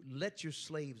if you let your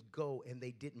slaves go and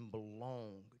they didn't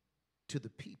belong to the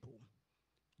people,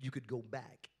 you could go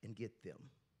back and get them.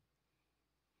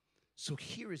 So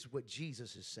here is what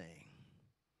Jesus is saying.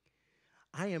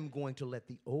 I am going to let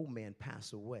the old man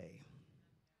pass away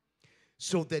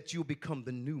so that you'll become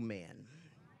the new man,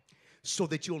 so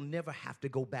that you'll never have to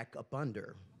go back up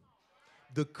under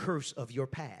the curse of your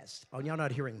past. Oh, y'all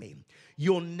not hearing me?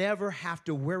 You'll never have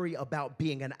to worry about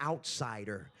being an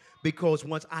outsider, because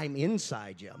once I'm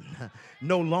inside you,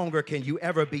 no longer can you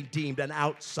ever be deemed an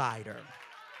outsider.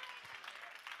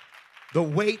 The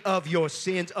weight of your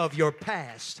sins of your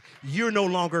past, you're no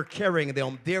longer carrying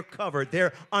them. They're covered.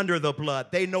 They're under the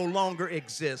blood. They no longer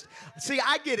exist. See,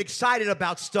 I get excited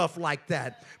about stuff like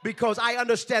that because I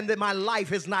understand that my life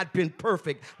has not been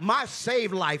perfect. My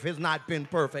saved life has not been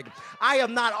perfect. I have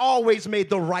not always made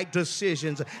the right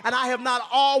decisions, and I have not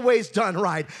always done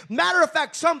right. Matter of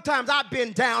fact, sometimes I've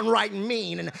been downright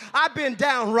mean, and I've been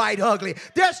downright ugly.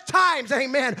 There's times,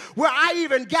 amen, where I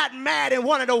even got mad and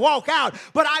wanted to walk out,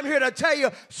 but I'm here to tell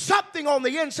you, something on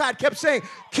the inside kept saying,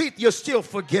 Keith, you're still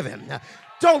forgiven.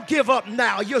 Don't give up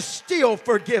now. You're still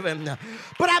forgiven.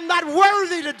 But I'm not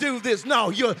worthy to do this. No,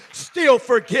 you're still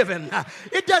forgiven.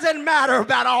 It doesn't matter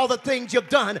about all the things you've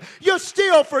done. You're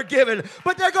still forgiven.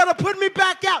 But they're going to put me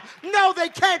back out. No, they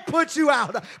can't put you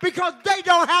out because they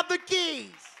don't have the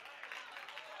keys.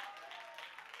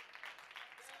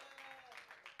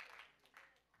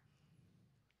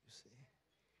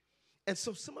 And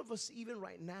so some of us, even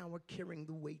right now, are carrying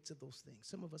the weights of those things.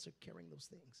 Some of us are carrying those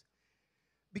things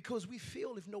because we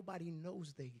feel if nobody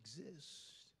knows they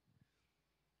exist,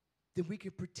 then we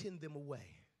can pretend them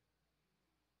away.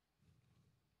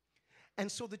 And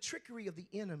so the trickery of the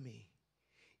enemy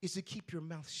is to keep your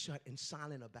mouth shut and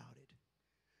silent about it,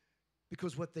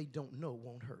 because what they don't know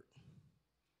won't hurt.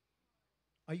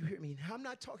 Are you hearing me? I'm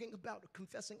not talking about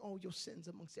confessing all your sins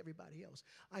amongst everybody else.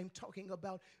 I'm talking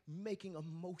about making a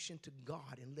motion to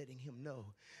God and letting him know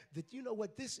that, you know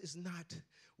what, this is not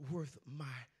worth my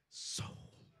soul.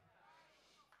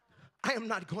 I am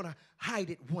not going to hide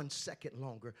it 1 second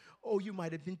longer. Oh, you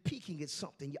might have been peeking at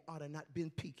something you ought to not been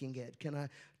peeking at. Can I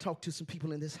talk to some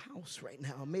people in this house right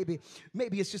now? Maybe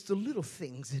it's just the little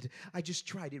things that I just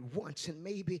tried it once, and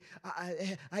maybe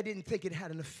I didn't think it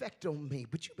had an effect on me.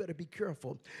 But you better be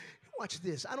careful. Watch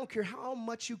this. I don't care how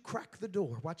much you crack the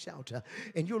door. Watch out.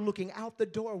 And you're looking out the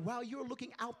door. While you're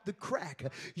looking out the crack,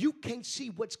 you can't see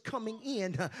what's coming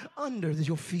in under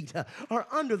your feet or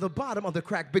under the bottom of the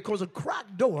crack, because a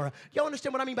cracked door, y'all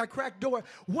understand what I mean by cracked door?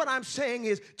 What I'm saying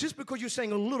is, just because you're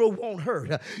saying a little won't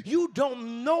hurt, you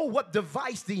don't know what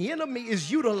device the enemy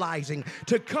is utilizing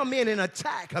to come in and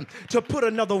attack, to put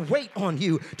another weight on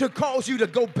you, to cause you to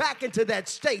go back into that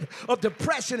state of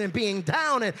depression and being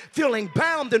down and feeling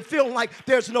bound and feeling like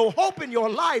there's no hope in your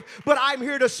life. But I'm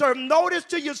here to serve notice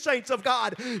to you, saints of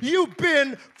God. You've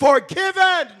been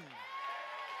forgiven.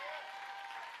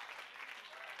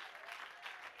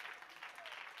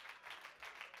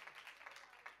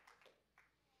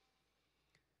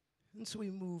 And so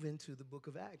we move into the book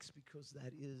of Acts, because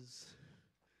that is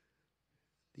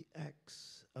the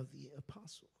Acts of the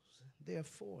Apostles.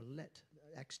 Therefore,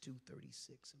 Acts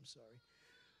 2:36,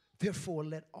 Therefore,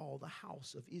 let all the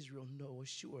house of Israel know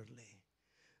assuredly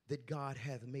that God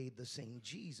hath made the same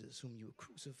Jesus whom you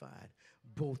crucified,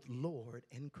 both Lord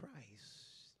and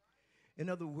Christ. In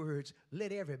other words,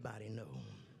 let everybody know.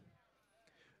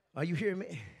 Are you hearing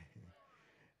me?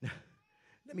 Now,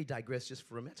 let me digress just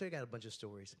for a minute. I tell you, I got a bunch of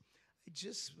stories. I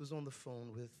just was on the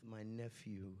phone with my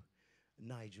nephew,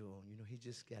 Nigel. You know, he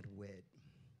just got wed.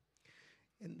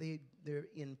 And they're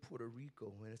in Puerto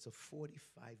Rico, and it's a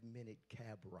 45-minute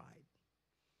cab ride.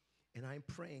 And I'm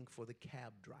praying for the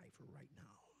cab driver right now.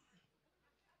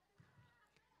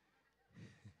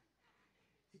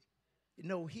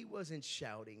 No, he wasn't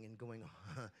shouting and going,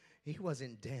 he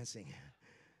wasn't dancing.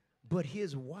 But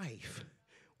his wife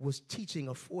was teaching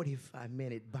a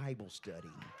 45-minute Bible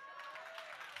study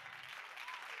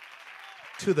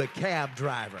to the cab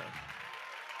driver.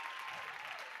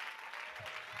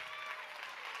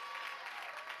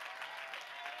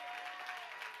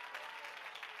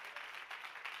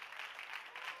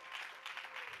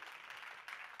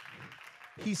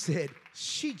 He said,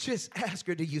 she just asked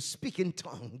her, do you speak in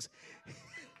tongues?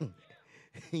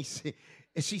 He said,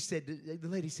 and she said, the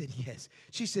lady said, yes.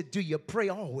 She said, do you pray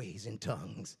always in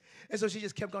tongues? And so she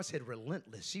just kept going, said,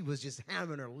 relentless. She was just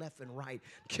hammering her left and right,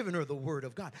 giving her the word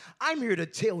of God. I'm here to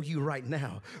tell you right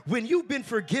now, when you've been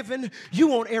forgiven, you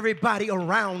want everybody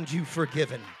around you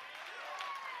forgiven.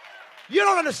 You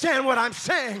don't understand what I'm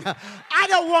saying. I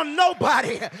don't want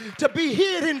nobody to be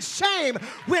hid in shame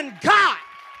when God,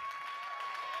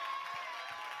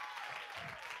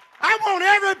 I want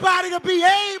everybody to be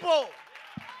able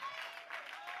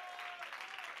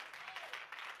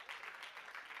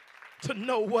to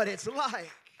know what it's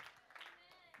like.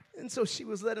 And so she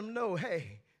was letting him know,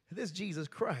 hey, this Jesus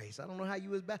Christ, I don't know how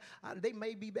you was baptized. They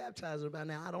may be baptized by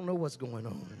now. I don't know what's going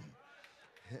on.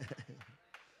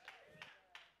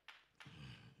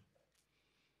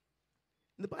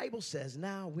 The Bible says,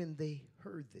 now when they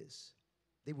heard this,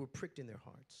 they were pricked in their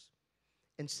hearts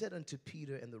and said unto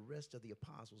Peter and the rest of the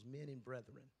apostles, men and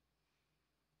brethren,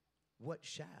 what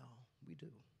shall we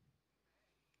do?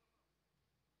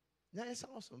 Now, that's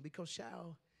awesome because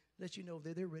shall let you know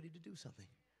that they're ready to do something.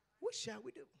 What shall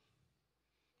we do?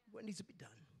 What needs to be done?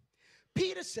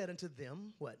 Peter said unto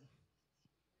them, what?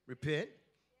 Repent.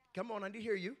 Come on, I did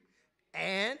hear you.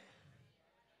 And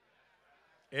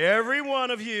every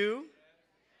one of you,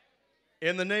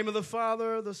 in the name of the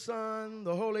Father, the Son,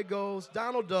 the Holy Ghost,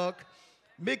 Donald Duck,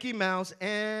 Mickey Mouse,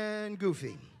 and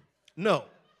Goofy. No.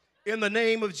 In the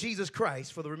name of Jesus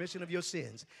Christ for the remission of your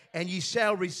sins. And ye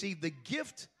shall receive the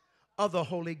gift of the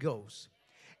Holy Ghost.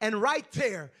 And right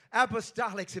there,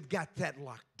 apostolics have got that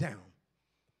locked down.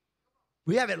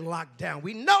 We have it locked down.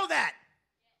 We know that.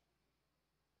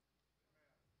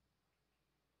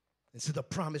 And so the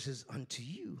promise is unto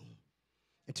you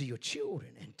and to your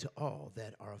children and to all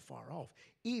that are afar off,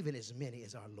 even as many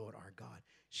as our Lord our God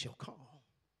shall call.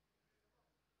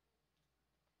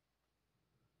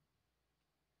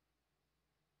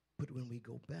 But when we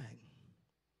go back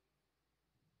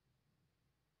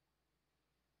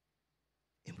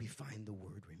and we find the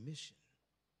word remission,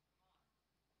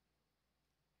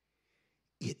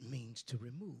 it means to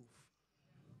remove.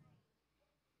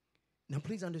 Now,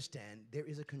 please understand, there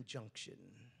is a conjunction.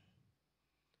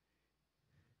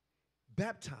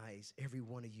 Baptize every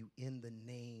one of you in the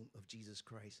name of Jesus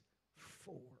Christ.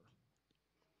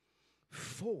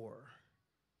 For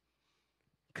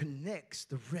connects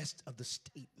the rest of the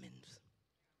statement.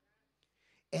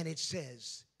 And it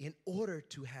says, in order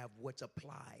to have what's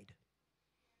applied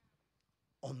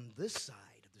on this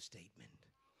side of the statement,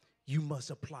 you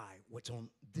must apply what's on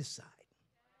this side.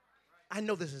 I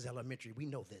know this is elementary. We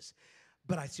know this.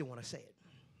 But I still want to say it.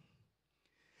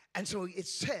 And so it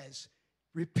says,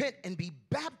 repent and be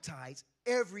baptized,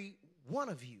 every one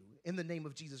of you, in the name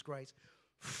of Jesus Christ,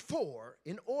 for,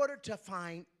 in order to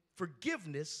find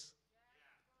forgiveness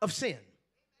of sin.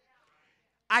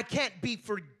 I can't be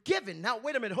forgiven. Now,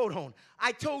 wait a minute, hold on.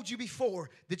 I told you before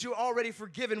that you're already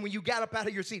forgiven when you got up out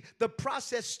of your seat. The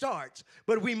process starts,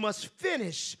 but we must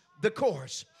finish the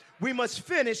course. We must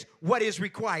finish what is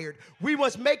required. We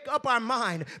must make up our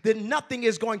mind that nothing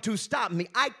is going to stop me.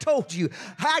 I told you,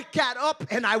 I got up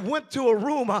and I went to a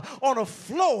room on a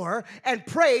floor and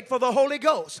prayed for the Holy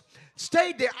Ghost.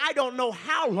 Stayed there, I don't know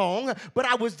how long, but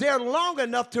I was there long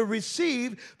enough to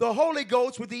receive the Holy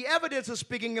Ghost with the evidence of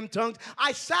speaking in tongues.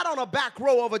 I sat on a back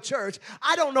row of a church.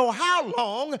 I don't know how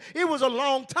long. It was a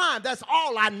long time. That's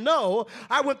all I know.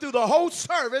 I went through the whole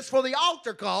service for the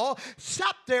altar call,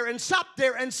 sat there and sat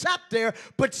there and sat there,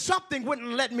 but something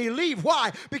wouldn't let me leave.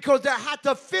 Why? Because I had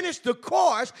to finish the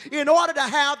course in order to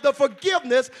have the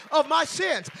forgiveness of my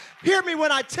sins. Hear me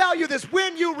when I tell you this.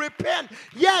 When you repent,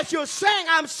 yes, you're saying,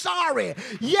 I'm sorry. sorry.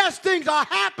 Yes, things are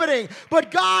happening,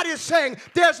 but God is saying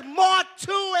there's more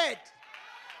to it.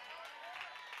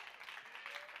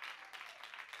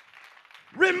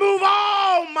 Remove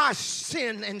all my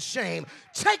sin and shame.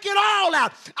 Take it all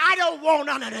out. I don't want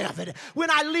none of it.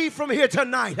 When I leave from here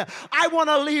tonight, I want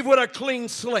to leave with a clean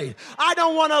slate. I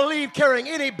don't want to leave carrying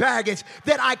any baggage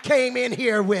that I came in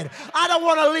here with. I don't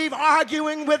want to leave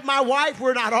arguing with my wife.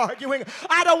 We're not arguing.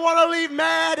 I don't want to leave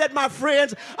mad at my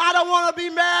friends. I don't want to be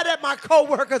mad at my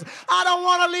coworkers. I don't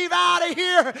want to leave out of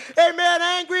here, amen,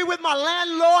 angry with my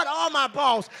landlord or my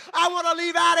boss. I want to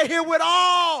leave out of here with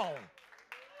all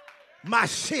my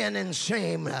sin and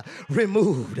shame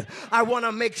removed. I want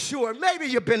to make sure, maybe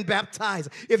you've been baptized.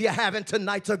 If you haven't,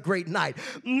 tonight's a great night.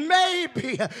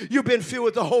 Maybe you've been filled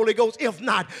with the Holy Ghost. If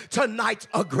not, tonight's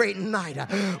a great night.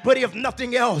 But if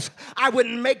nothing else, I would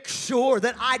make sure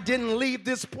that I didn't leave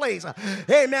this place,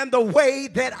 amen, the way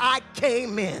that I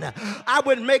came in. I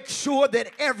would make sure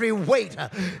that every weight,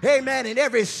 amen, and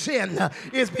every sin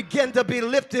is begin to be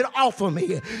lifted off of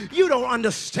me. You don't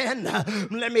understand.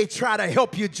 Let me try to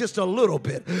help you just a little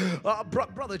bit.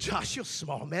 Brother Josh, you're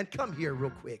small, man. Come here real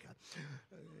quick.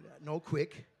 No,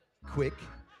 quick.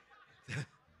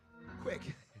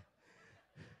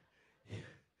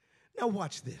 Now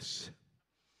watch this.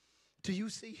 Do you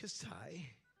see his tie?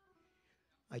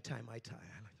 I tie my tie.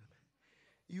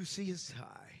 You see his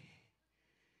tie.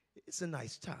 It's a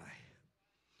nice tie.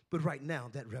 But right now,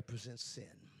 that represents sin.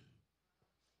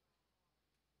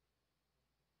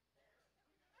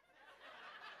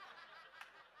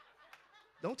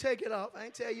 Don't take it off. I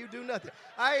ain't tell you do nothing.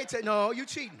 No, you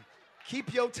cheating.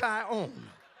 Keep your tie on.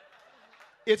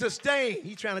 It's a stain.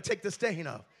 He's trying to take the stain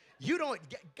off. You don't,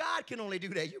 God can only do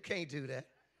that. You can't do that.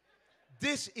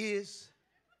 This is,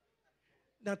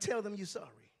 now tell them you're sorry.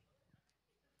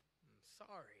 I'm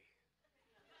sorry.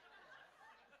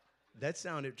 That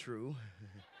sounded true.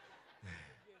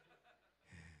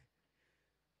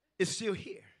 It's still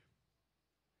here.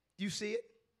 Do you see it?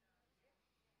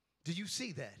 Do you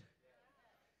see that?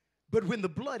 But when the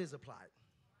blood is applied,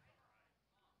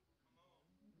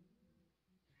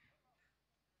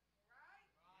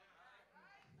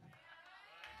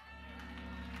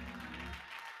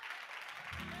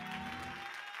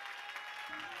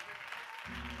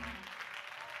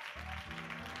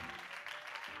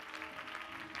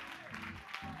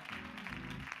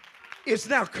 it's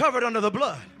now covered under the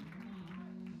blood.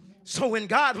 So when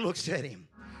God looks at him,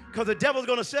 because the devil's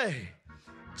going to say,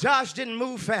 Josh didn't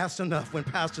move fast enough when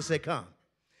pastor said come.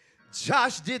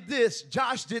 Josh did this,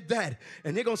 Josh did that.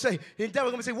 And they're going to say, the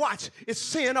devil's going to say, watch, it's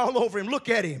sin all over him. Look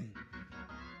at him.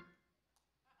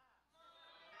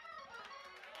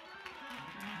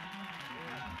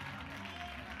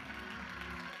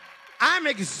 I'm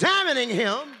examining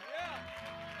him,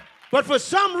 but for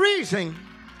some reason,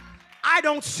 I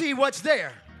don't see what's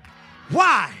there.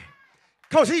 Why?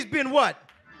 Because he's been what?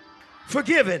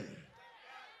 Forgiven.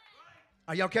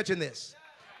 Are y'all catching this?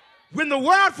 When the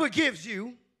world forgives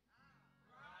you,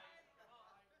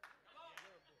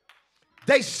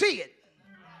 they see it.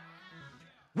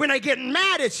 When they get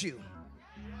mad at you,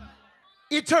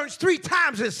 it turns 3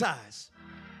 times its size.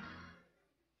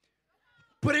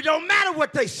 But it don't matter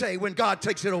what they say when God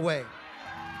takes it away.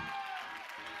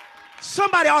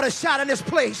 Somebody ought to shout in this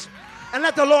place and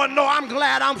let the Lord know, I'm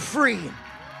glad I'm free.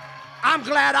 I'm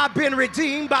glad I've been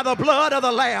redeemed by the blood of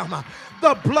the Lamb.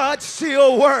 The blood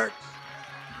still works.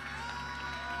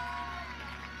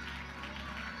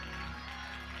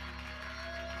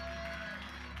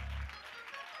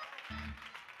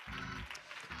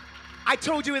 I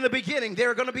told you in the beginning,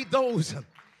 there are going to be those,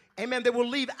 amen, that will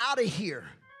leave out of here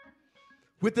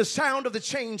with the sound of the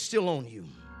chain still on you.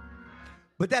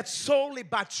 But that's solely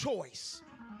by choice.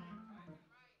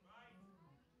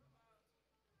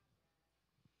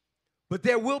 But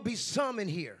there will be some in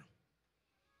here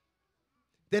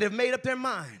that have made up their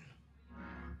mind.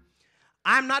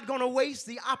 I'm not going to waste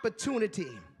the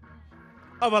opportunity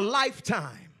of a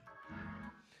lifetime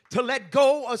to let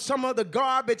go of some of the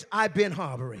garbage I've been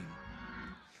harboring.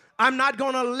 I'm not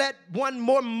going to let one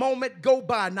more moment go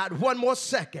by, not one more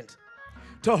second,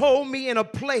 to hold me in a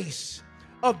place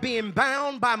of being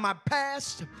bound by my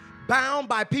past, bound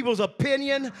by people's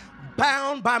opinion,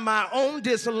 bound by my own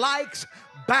dislikes,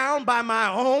 bound by my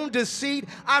own deceit.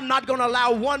 I'm not going to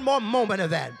allow one more moment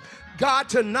of that. God,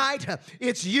 tonight,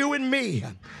 it's you and me.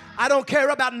 I don't care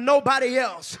about nobody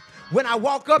else. When I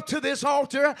walk up to this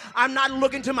altar, I'm not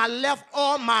looking to my left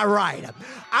or my right.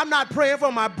 I'm not praying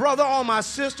for my brother or my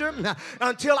sister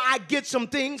until I get some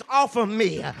things off of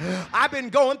me. I've been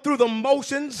going through the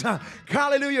motions,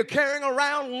 hallelujah, carrying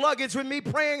around luggage with me,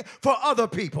 praying for other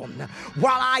people,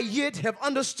 while I yet have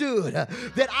understood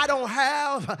that I don't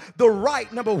have the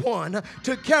right, number one,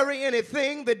 to carry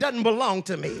anything that doesn't belong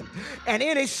to me. And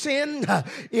any sin,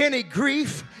 any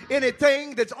grief,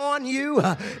 anything that's on you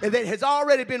that has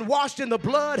already been washed in the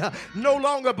blood no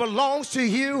longer belongs to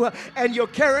you, and you're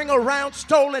carrying around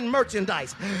stolen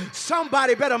merchandise.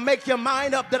 Somebody better make your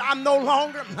mind up that I'm no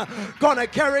longer gonna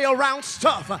carry around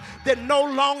stuff that no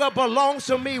longer belongs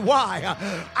to me. Why?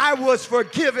 I was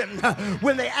forgiven.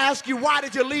 When they ask you, why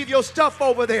did you leave your stuff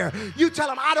over there? You tell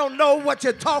them, I don't know what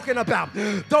you're talking about.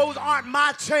 Those aren't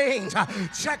my chains.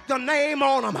 Check the name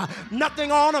on them.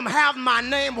 Nothing on them have my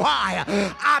name. Why?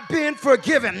 I've been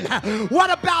forgiven.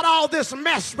 What about all this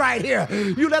mess right here?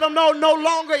 You let them know no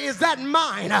longer is that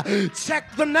mine.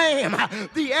 Check the name.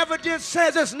 The evidence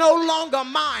says it's no longer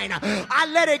mine. I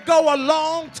let it go a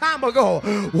long time ago.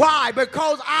 Why?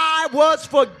 Because I was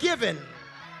forgiven.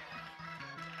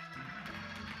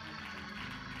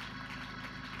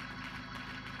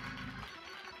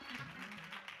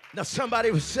 Now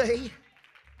somebody would say,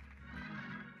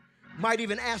 might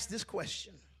even ask this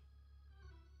question: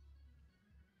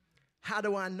 how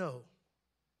do I know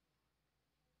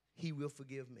he will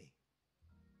forgive me?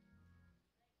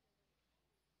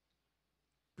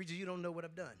 Preacher, you don't know what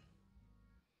I've done.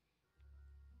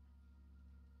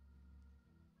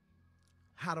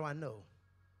 How do I know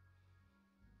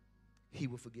he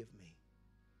will forgive me?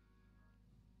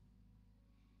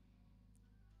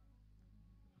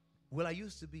 Well, I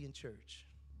used to be in church,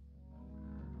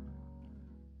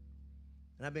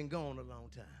 and I've been gone a long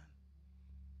time.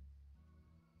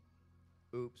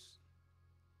 Oops.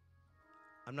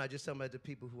 I'm not just talking about the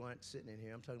people who aren't sitting in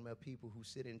here. I'm talking about people who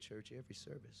sit in church every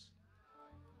service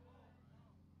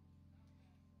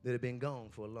that have been gone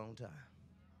for a long time.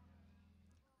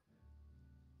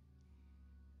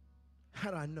 How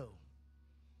do I know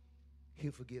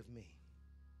he'll forgive me?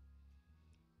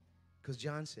 Because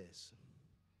John says,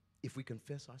 if we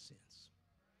confess our sins,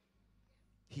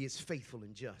 he is faithful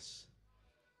and just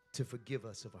to forgive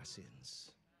us of our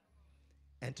sins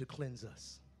and to cleanse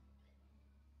us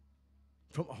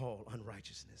from all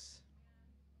unrighteousness.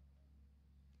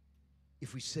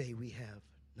 If we say we have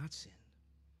not sinned,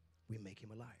 we make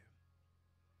him a liar,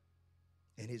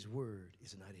 and his word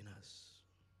is not in us.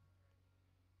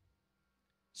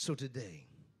 So today,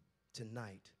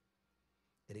 tonight,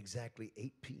 at exactly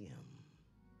 8 p.m.,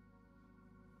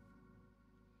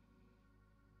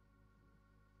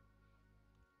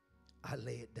 I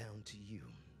lay it down to you.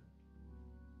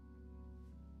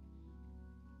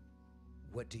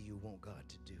 What do you want God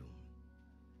to do?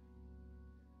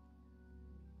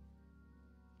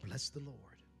 Bless the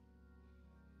Lord,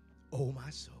 oh my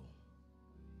soul,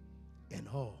 and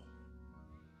all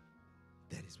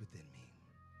that is within me.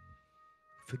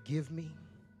 Forgive me,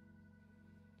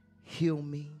 heal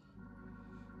me,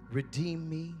 redeem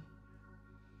me,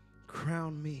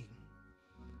 crown me,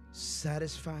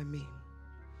 satisfy me,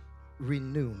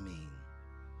 renew me.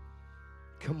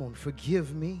 Come on,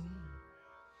 forgive me,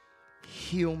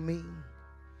 heal me,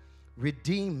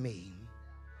 redeem me,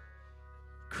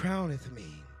 crowneth me,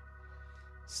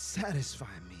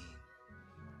 satisfy me,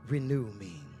 renew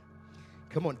me.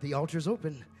 Come on, the altar's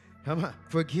open. Come on,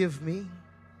 forgive me,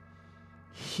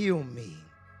 heal me,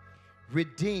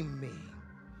 redeem me,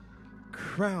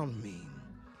 crown me,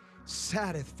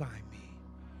 satisfy me,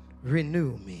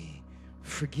 renew me.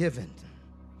 Forgiven.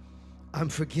 I'm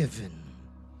forgiven.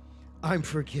 I'm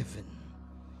forgiven.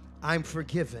 I'm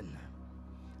forgiven.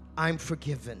 I'm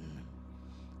forgiven.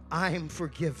 I'm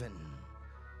forgiven.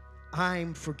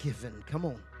 I'm forgiven. Come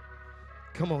on.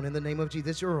 Come on, in the name of Jesus.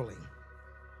 It's early.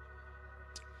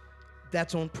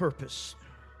 That's on purpose.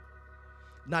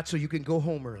 Not so you can go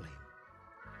home early.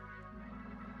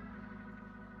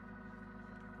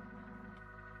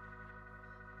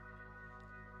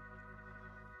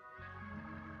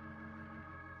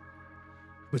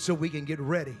 But so we can get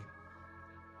ready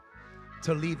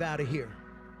to leave out of here.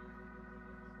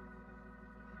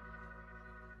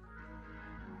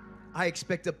 I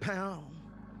expect a pile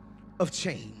of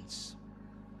chains,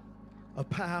 a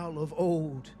pile of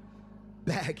old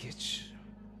baggage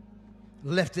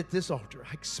left at this altar.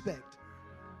 I expect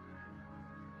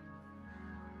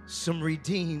some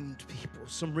redeemed people,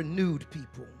 some renewed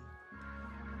people.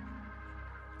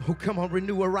 Oh, come on,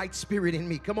 renew a right spirit in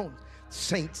me. Come on,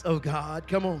 saints of God,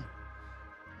 come on.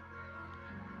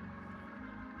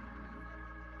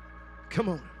 Come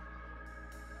on.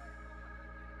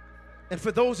 And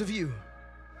for those of you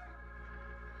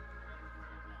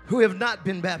who have not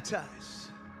been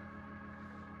baptized,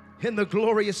 in the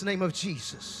glorious name of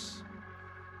Jesus,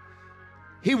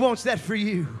 He wants that for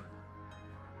you.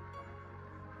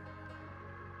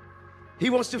 He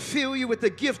wants to fill you with the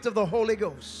gift of the Holy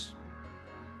Ghost.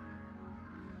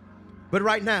 But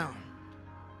right now,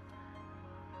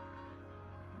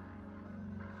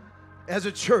 as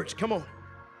a church, come on,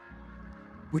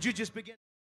 would you just begin?